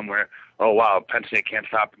on film where, oh, wow, Penn State can't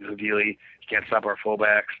stop Havili, he can't stop our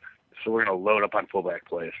fullbacks, so we're going to load up on fullback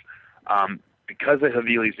plays. Because of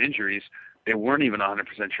Havili's injuries, they weren't even 100%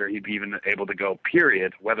 sure he'd be even able to go,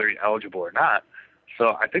 period, whether he's eligible or not.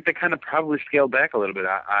 So I think they kind of probably scaled back a little bit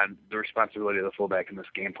on the responsibility of the fullback in this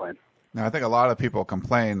game plan. Now, I think a lot of people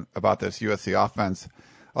complain about this USC offense.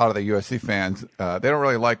 A lot of the USC fans, they don't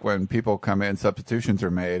really like when people come in, substitutions are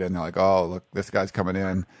made, and they're like, oh, look, this guy's coming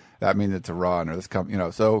in. That means it's a run, or this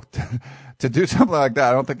So to do something like that,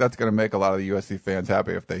 I don't think that's going to make a lot of the USC fans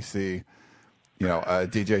happy if they see,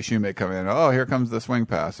 DJ Shumate come in. Oh, here comes the swing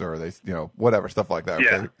pass, or they, whatever stuff like that.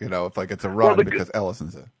 Yeah. If like it's a run because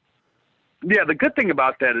Ellison's in. Yeah, the good thing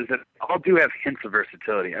about that is that all do have hints of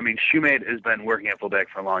versatility. I mean, Shumate has been working at fullback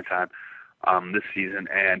for a long time this season,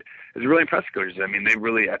 and is really impressive coaches. I mean,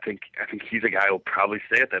 I think he's a guy who'll probably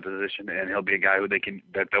stay at that position, and he'll be a guy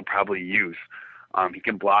that they'll probably use. He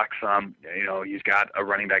can block some. He's got a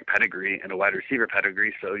running back pedigree and a wide receiver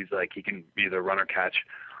pedigree, so he can be either run or catch.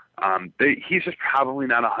 He's just probably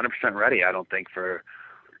not 100% ready, I don't think, for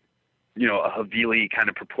a Havili kind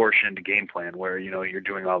of proportioned game plan where you're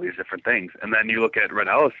doing all these different things. And then you look at Red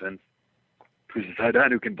Ellison, who's a tight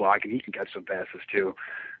end who can block and he can catch some passes too,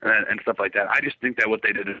 and stuff like that. I just think that what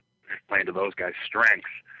they did is playing to those guys' strengths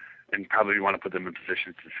and probably want to put them in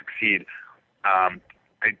positions to succeed.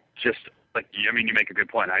 You make a good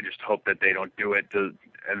point. I just hope that they don't do it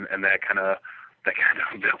and that kind of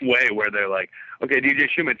way where they're like, okay, DJ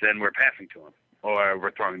Shumate's in, we're passing to him, or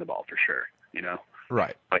we're throwing the ball for sure,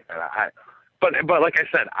 Right. Like that. But like I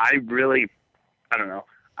said, I don't know.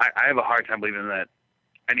 I have a hard time believing that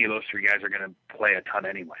any of those three guys are going to play a ton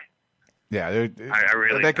anyway. Yeah,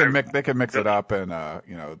 they can mix it up, and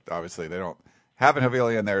obviously they don't having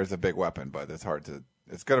Havili in there is a big weapon, but it's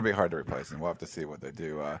going to be hard to replace, and we'll have to see what they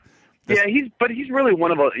do. He's really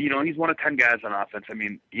one of he's one of 10 guys on offense. I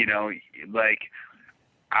mean,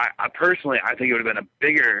 I personally, I think it would have been a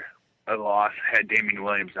bigger loss had Damian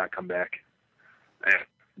Williams not come back.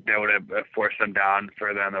 That would have forced them down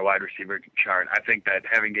further on the wide receiver chart. I think that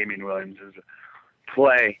having Damian Williams as a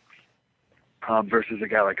play versus a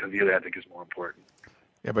guy like Havili, I think is more important.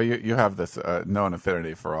 Yeah, but you have this known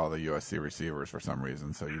affinity for all the USC receivers for some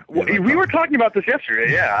reason. So we were talking about this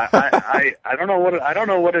yesterday. Yeah, I don't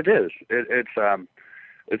know what it is.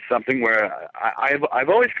 It's something where I've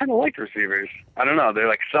always kind of liked receivers. I don't know. They're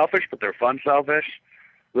like selfish, but they're fun selfish.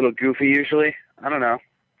 A little goofy usually. I don't know.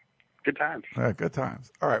 Good times. Yeah, good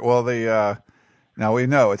times. All right. Well, now we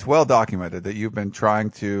know it's well documented that you've been trying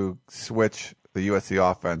to switch the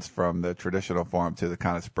USC offense from the traditional form to the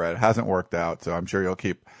kind of spread. It hasn't worked out, so I'm sure you'll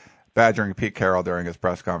keep badgering Pete Carroll during his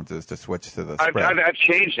press conferences to switch to the spread. I've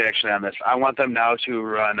changed actually on this. I want them now to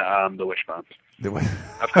run the wishbone.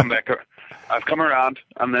 I've come around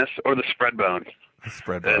on this, or the spread bone.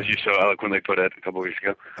 Spread bone. As you so eloquently put it a couple weeks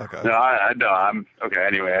ago. Okay. No, I'm okay.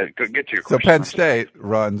 Anyway, get to your so question. Penn State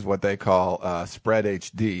runs what they call spread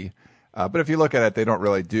HD. But if you look at it, they don't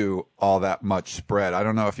really do all that much spread. I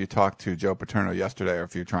don't know if you talked to Joe Paterno yesterday or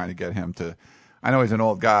if you're trying to get him to – I know he's an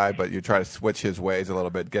old guy, but you try to switch his ways a little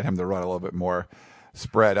bit, get him to run a little bit more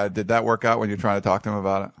spread. Did that work out when you were trying to talk to him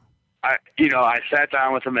about it? I sat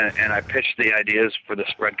down with him and I pitched the ideas for the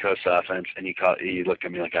spread coast offense, and he looked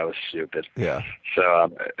at me like I was stupid. Yeah.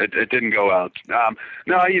 So it didn't go well.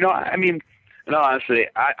 Honestly,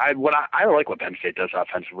 I like what Penn State does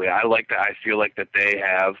offensively. I like that. I feel like that they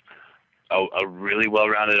have a really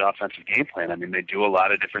well-rounded offensive game plan. I mean, they do a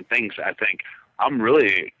lot of different things. I think I'm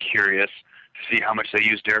really curious to see how much they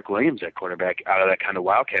use Derek Williams at quarterback out of that kind of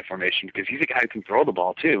wildcat formation, because he's a guy who can throw the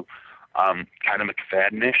ball too. Kind of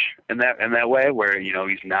McFadden-ish in that way, where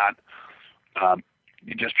he's not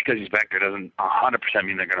just because he's back there doesn't 100%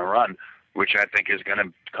 mean they're going to run, which I think is going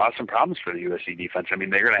to cause some problems for the USC defense. I mean,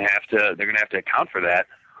 they're going to have to account for that,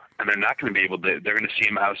 and they're not going to be able to. They're going to see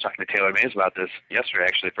him. I was talking to Taylor Mays about this yesterday,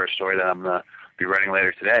 actually, for a story that I'm going to be writing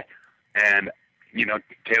later today, and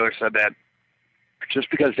Taylor said that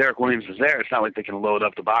just because Derek Williams is there, it's not like they can load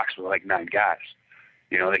up the box with like 9 guys.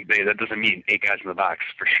 That doesn't mean 8 guys in the box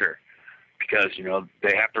for sure, because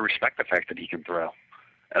they have to respect the fact that he can throw.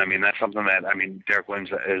 And I mean, that's something that Derek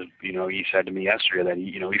Williams is. He said to me yesterday that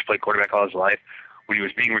he's played quarterback all his life. When he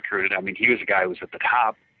was being recruited, he was a guy who was at the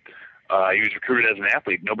top. He was recruited as an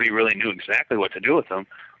athlete. Nobody really knew exactly what to do with him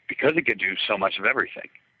because he could do so much of everything.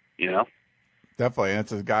 Definitely, and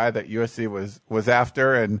it's a guy that USC was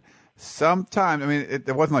after, and sometimes,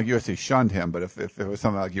 it wasn't like USC shunned him, but if it was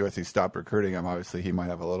something like USC stopped recruiting him, obviously he might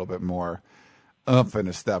have a little bit more oomph in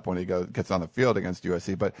his step when he gets on the field against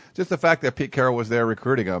USC. But just the fact that Pete Carroll was there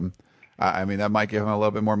recruiting him, that might give him a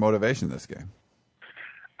little bit more motivation this game.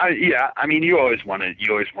 Yeah, you always want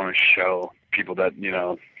to show people that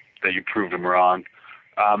that you proved them wrong.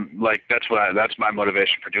 That's my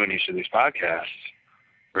motivation for doing each of these podcasts.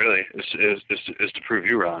 Really, is to prove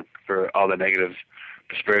you wrong for all the negative,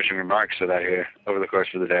 disparaging remarks that I hear over the course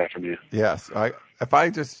of the day from you. Yes, if I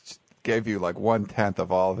just gave you like 1/10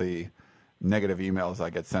 of all the negative emails I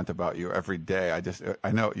get sent about you every day,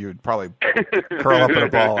 I know you'd probably curl up in a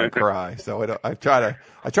ball and cry. So I try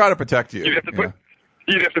to protect you. You'd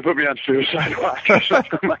have to put me on suicide watch or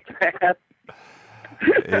something like that.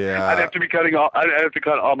 Yeah, I'd have to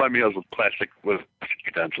cut all my meals with plastic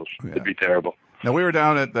utensils. Yeah. It'd be terrible. Now, we were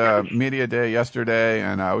down at the media day yesterday,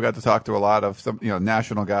 and we got to talk to a lot of some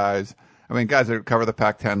national guys. Guys that cover the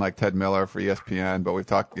Pac-10 like Ted Miller for ESPN, but we've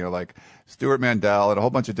talked like Stuart Mandel and a whole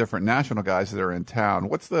bunch of different national guys that are in town.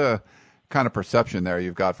 What's the kind of perception there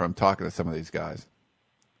you've got from talking to some of these guys?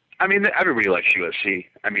 Everybody likes USC.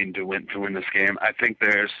 To win this game, I think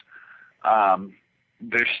there's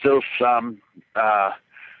still some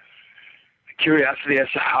curiosity as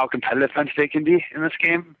to how competitive Penn State can be in this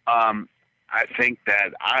game. I think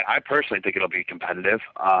that I personally think it'll be competitive.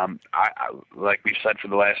 I like we've said for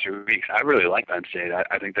the last 2 weeks, I really like Penn State.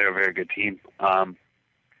 I think they're a very good team. And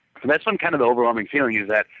that's one kind of the overwhelming feeling is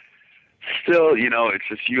that still, it's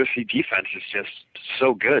this USC defense is just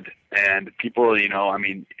so good. And people,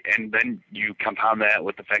 and then you compound that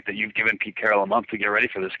with the fact that you've given Pete Carroll a month to get ready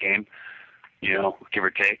for this game, give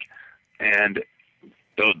or take. And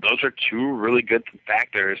those are 2 really good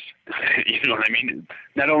factors. You know what I mean?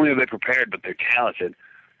 Not only are they prepared, but they're talented.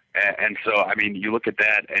 And so, you look at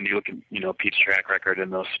that, and you look at Pete's track record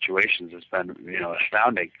in those situations. It's been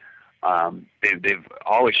astounding. They've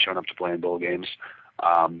always shown up to play in bowl games.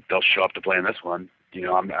 They'll show up to play in this one.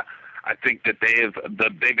 I think that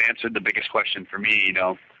they've answered the biggest question for me.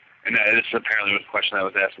 And this apparently was a question that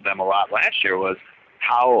was asked of them a lot last year was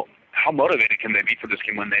how motivated can they be for this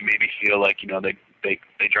game when they maybe feel like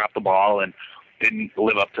they dropped the ball and didn't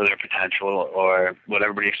live up to their potential or what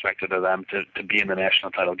everybody expected of them to be in the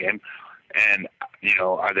national title game, and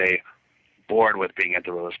are they bored with being at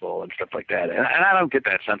the Rose Bowl and stuff like that? And I don't get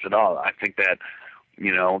that sense at all. I think that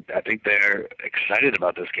I think they're excited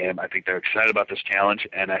about this game. I think they're excited about this challenge,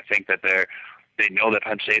 and I think that they know that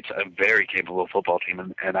Penn State's a very capable football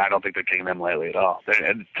team, and I don't think they're taking them lightly at all.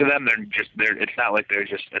 To them, it's not like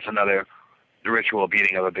it's another ritual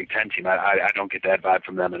beating of a Big Ten team. I don't get that vibe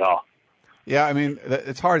from them at all. Yeah,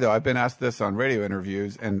 it's hard, though. I've been asked this on radio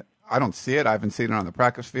interviews, and I don't see it. I haven't seen it on the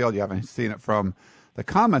practice field. You haven't seen it from the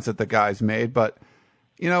comments that the guys made. But,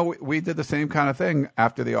 we did the same kind of thing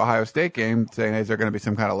after the Ohio State game, saying, is there going to be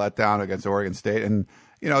some kind of letdown against Oregon State? And,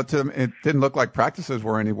 to them, it didn't look like practices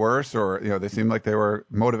were any worse, or, they seemed like they were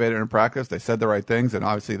motivated in practice. They said the right things, and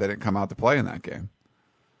obviously they didn't come out to play in that game.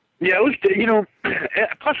 Yeah, it was,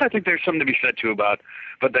 plus I think there's something to be said, too, about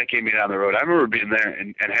that game being on the road. I remember being there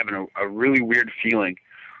and having a really weird feeling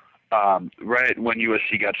right when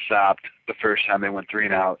USC got stopped the first time they went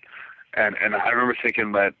 3-and-out. And I remember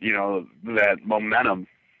thinking that, that momentum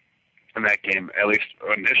in that game, at least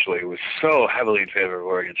initially, was so heavily in favor of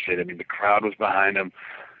Oregon State. I mean, the crowd was behind them.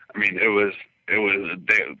 I mean, USC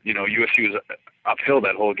was uphill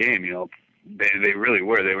that whole game. They really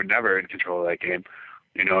were. They were never in control of that game.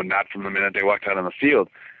 Not from the minute they walked out on the field.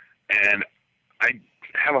 And I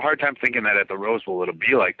have a hard time thinking that at the Rose Bowl it'll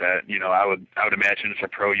be like that. I would imagine it's a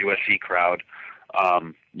pro USC crowd.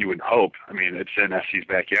 You would hope. I mean, it's in SC's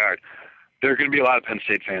backyard. There are going to be a lot of Penn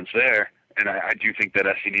State fans there, and I do think that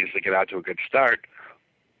SC needs to get out to a good start.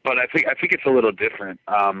 But I think it's a little different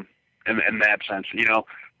in that sense.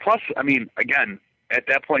 Plus, I mean, again, at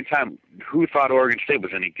that point in time, who thought Oregon State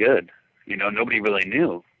was any good? Nobody really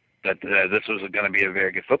knew that this was going to be a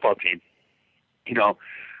very good football team.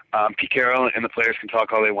 Pete Carroll and the players can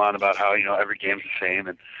talk all they want about how every game's the same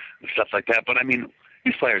and stuff like that. But I mean,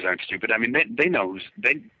 these players aren't stupid. I mean, they know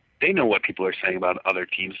they know what people are saying about other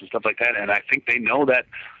teams and stuff like that. And I think they know that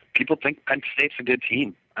people think Penn State's a good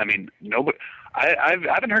team. I mean, nobody. I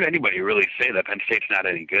haven't heard anybody really say that Penn State's not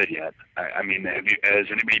any good yet. I mean, has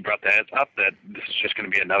anybody brought that up, that this is just going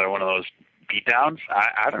to be another one of those beatdowns? I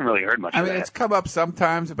haven't really heard much of that. It's come up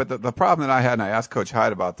sometimes, but the problem that I had, and I asked Coach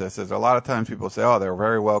Hyde about this, is a lot of times people say, they're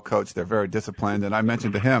very well coached, they're very disciplined, and I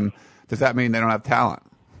mentioned to him, does that mean they don't have talent?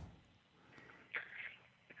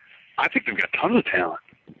 I think they've got tons of talent.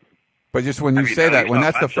 But just when you say that, when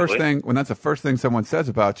that's the first thing someone says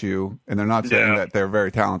about you, and they're not saying that they're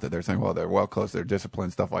very talented, they're saying, they're well coached, they're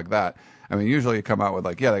disciplined, stuff like that. I mean, usually you come out with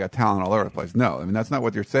they got talent all over the place. No, I mean, that's not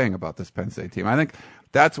what you're saying about this Penn State team. I think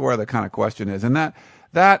that's where the kind of question is. And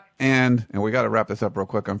and we got to wrap this up real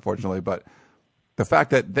quick, unfortunately, but the fact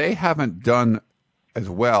that they haven't done as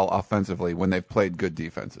well offensively when they've played good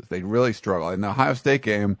defenses. They really struggle. In the Ohio State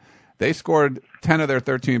game, they scored 10 of their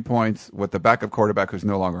 13 points with the backup quarterback who's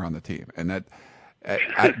no longer on the team. And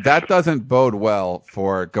that doesn't bode well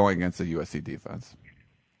for going against the USC defense.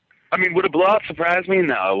 I mean, would a blowout surprise me?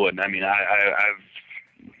 No, it wouldn't. I mean, I've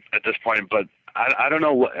at this point, but I don't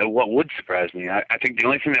know what would surprise me. I think the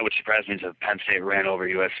only thing that would surprise me is if Penn State ran over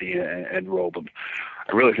USC and rolled them.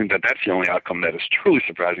 I really think that that's the only outcome that is truly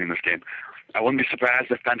surprising in this game. I wouldn't be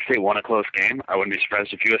surprised if Penn State won a close game. I wouldn't be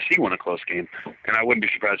surprised if USC won a close game. And I wouldn't be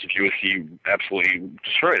surprised if USC absolutely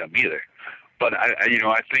destroyed them either. But, I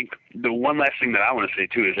think the one last thing that I want to say,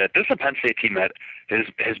 too, is that this is a Penn State team that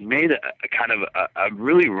has made a kind of a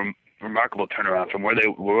really remarkable turnaround from where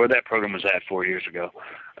that program was at 4 years ago.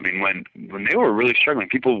 I mean, when they were really struggling,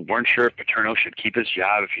 people weren't sure if Paterno should keep his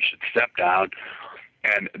job, if he should step down.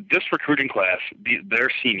 And this recruiting class, they're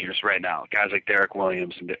seniors right now, guys like Derek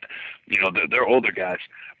Williams, and they're older guys.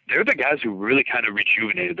 They're the guys who really kind of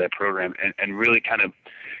rejuvenated that program and really kind of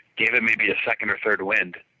gave it maybe a second or third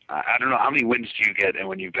wind. I don't know, how many wins do you get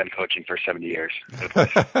when you've been coaching for 70 years?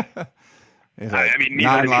 I mean,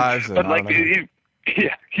 9 lives, but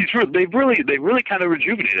they've really kind of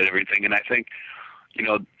rejuvenated everything, and I think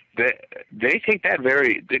they take that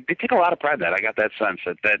they take a lot of pride in that. I got that sense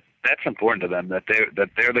that's important to them, that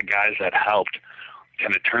they're the guys that helped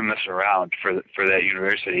kind of turn this around for that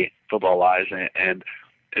university football wise, and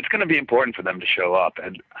it's going to be important for them to show up.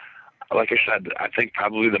 And like I said, I think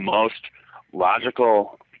probably the most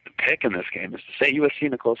logical pick in this game is to say USC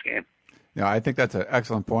in a close game. Yeah, I think that's an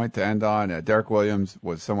excellent point to end on. Derek Williams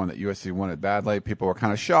was someone that USC wanted badly. People were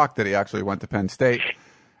kind of shocked that he actually went to Penn State.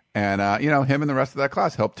 And, him and the rest of that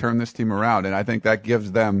class helped turn this team around. And I think that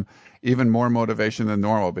gives them even more motivation than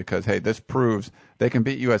normal because, hey, this proves they can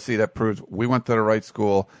beat USC. That proves we went to the right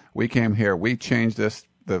school. We came here. We changed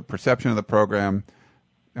the perception of the program.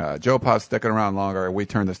 Joe Pa's sticking around longer. We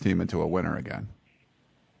turned this team into a winner again.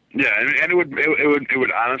 Yeah, and it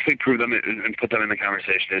would honestly prove them and put them in the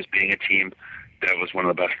conversation as being a team that was one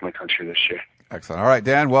of the best in the country this year. Excellent. All right,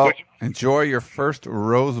 Dan. Well, enjoy your first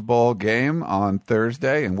Rose Bowl game on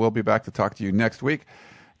Thursday, and we'll be back to talk to you next week.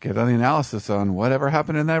 Get on the analysis on whatever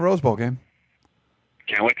happened in that Rose Bowl game.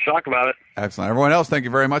 Can't wait to talk about it. Excellent. Everyone else, thank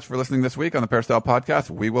you very much for listening this week on the Peristyle Podcast.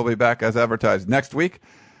 We will be back as advertised next week,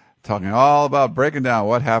 talking all about breaking down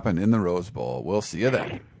what happened in the Rose Bowl. We'll see you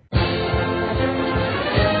then.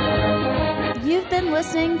 You've been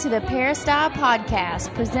listening to the Peristyle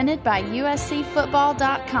Podcast presented by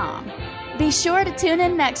USCFootball.com. Be sure to tune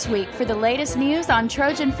in next week for the latest news on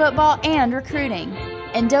Trojan football and recruiting.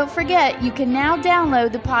 And don't forget, you can now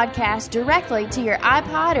download the podcast directly to your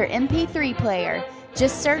iPod or MP3 player.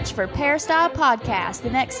 Just search for Peristyle Podcast the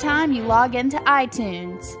next time you log into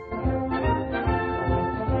iTunes.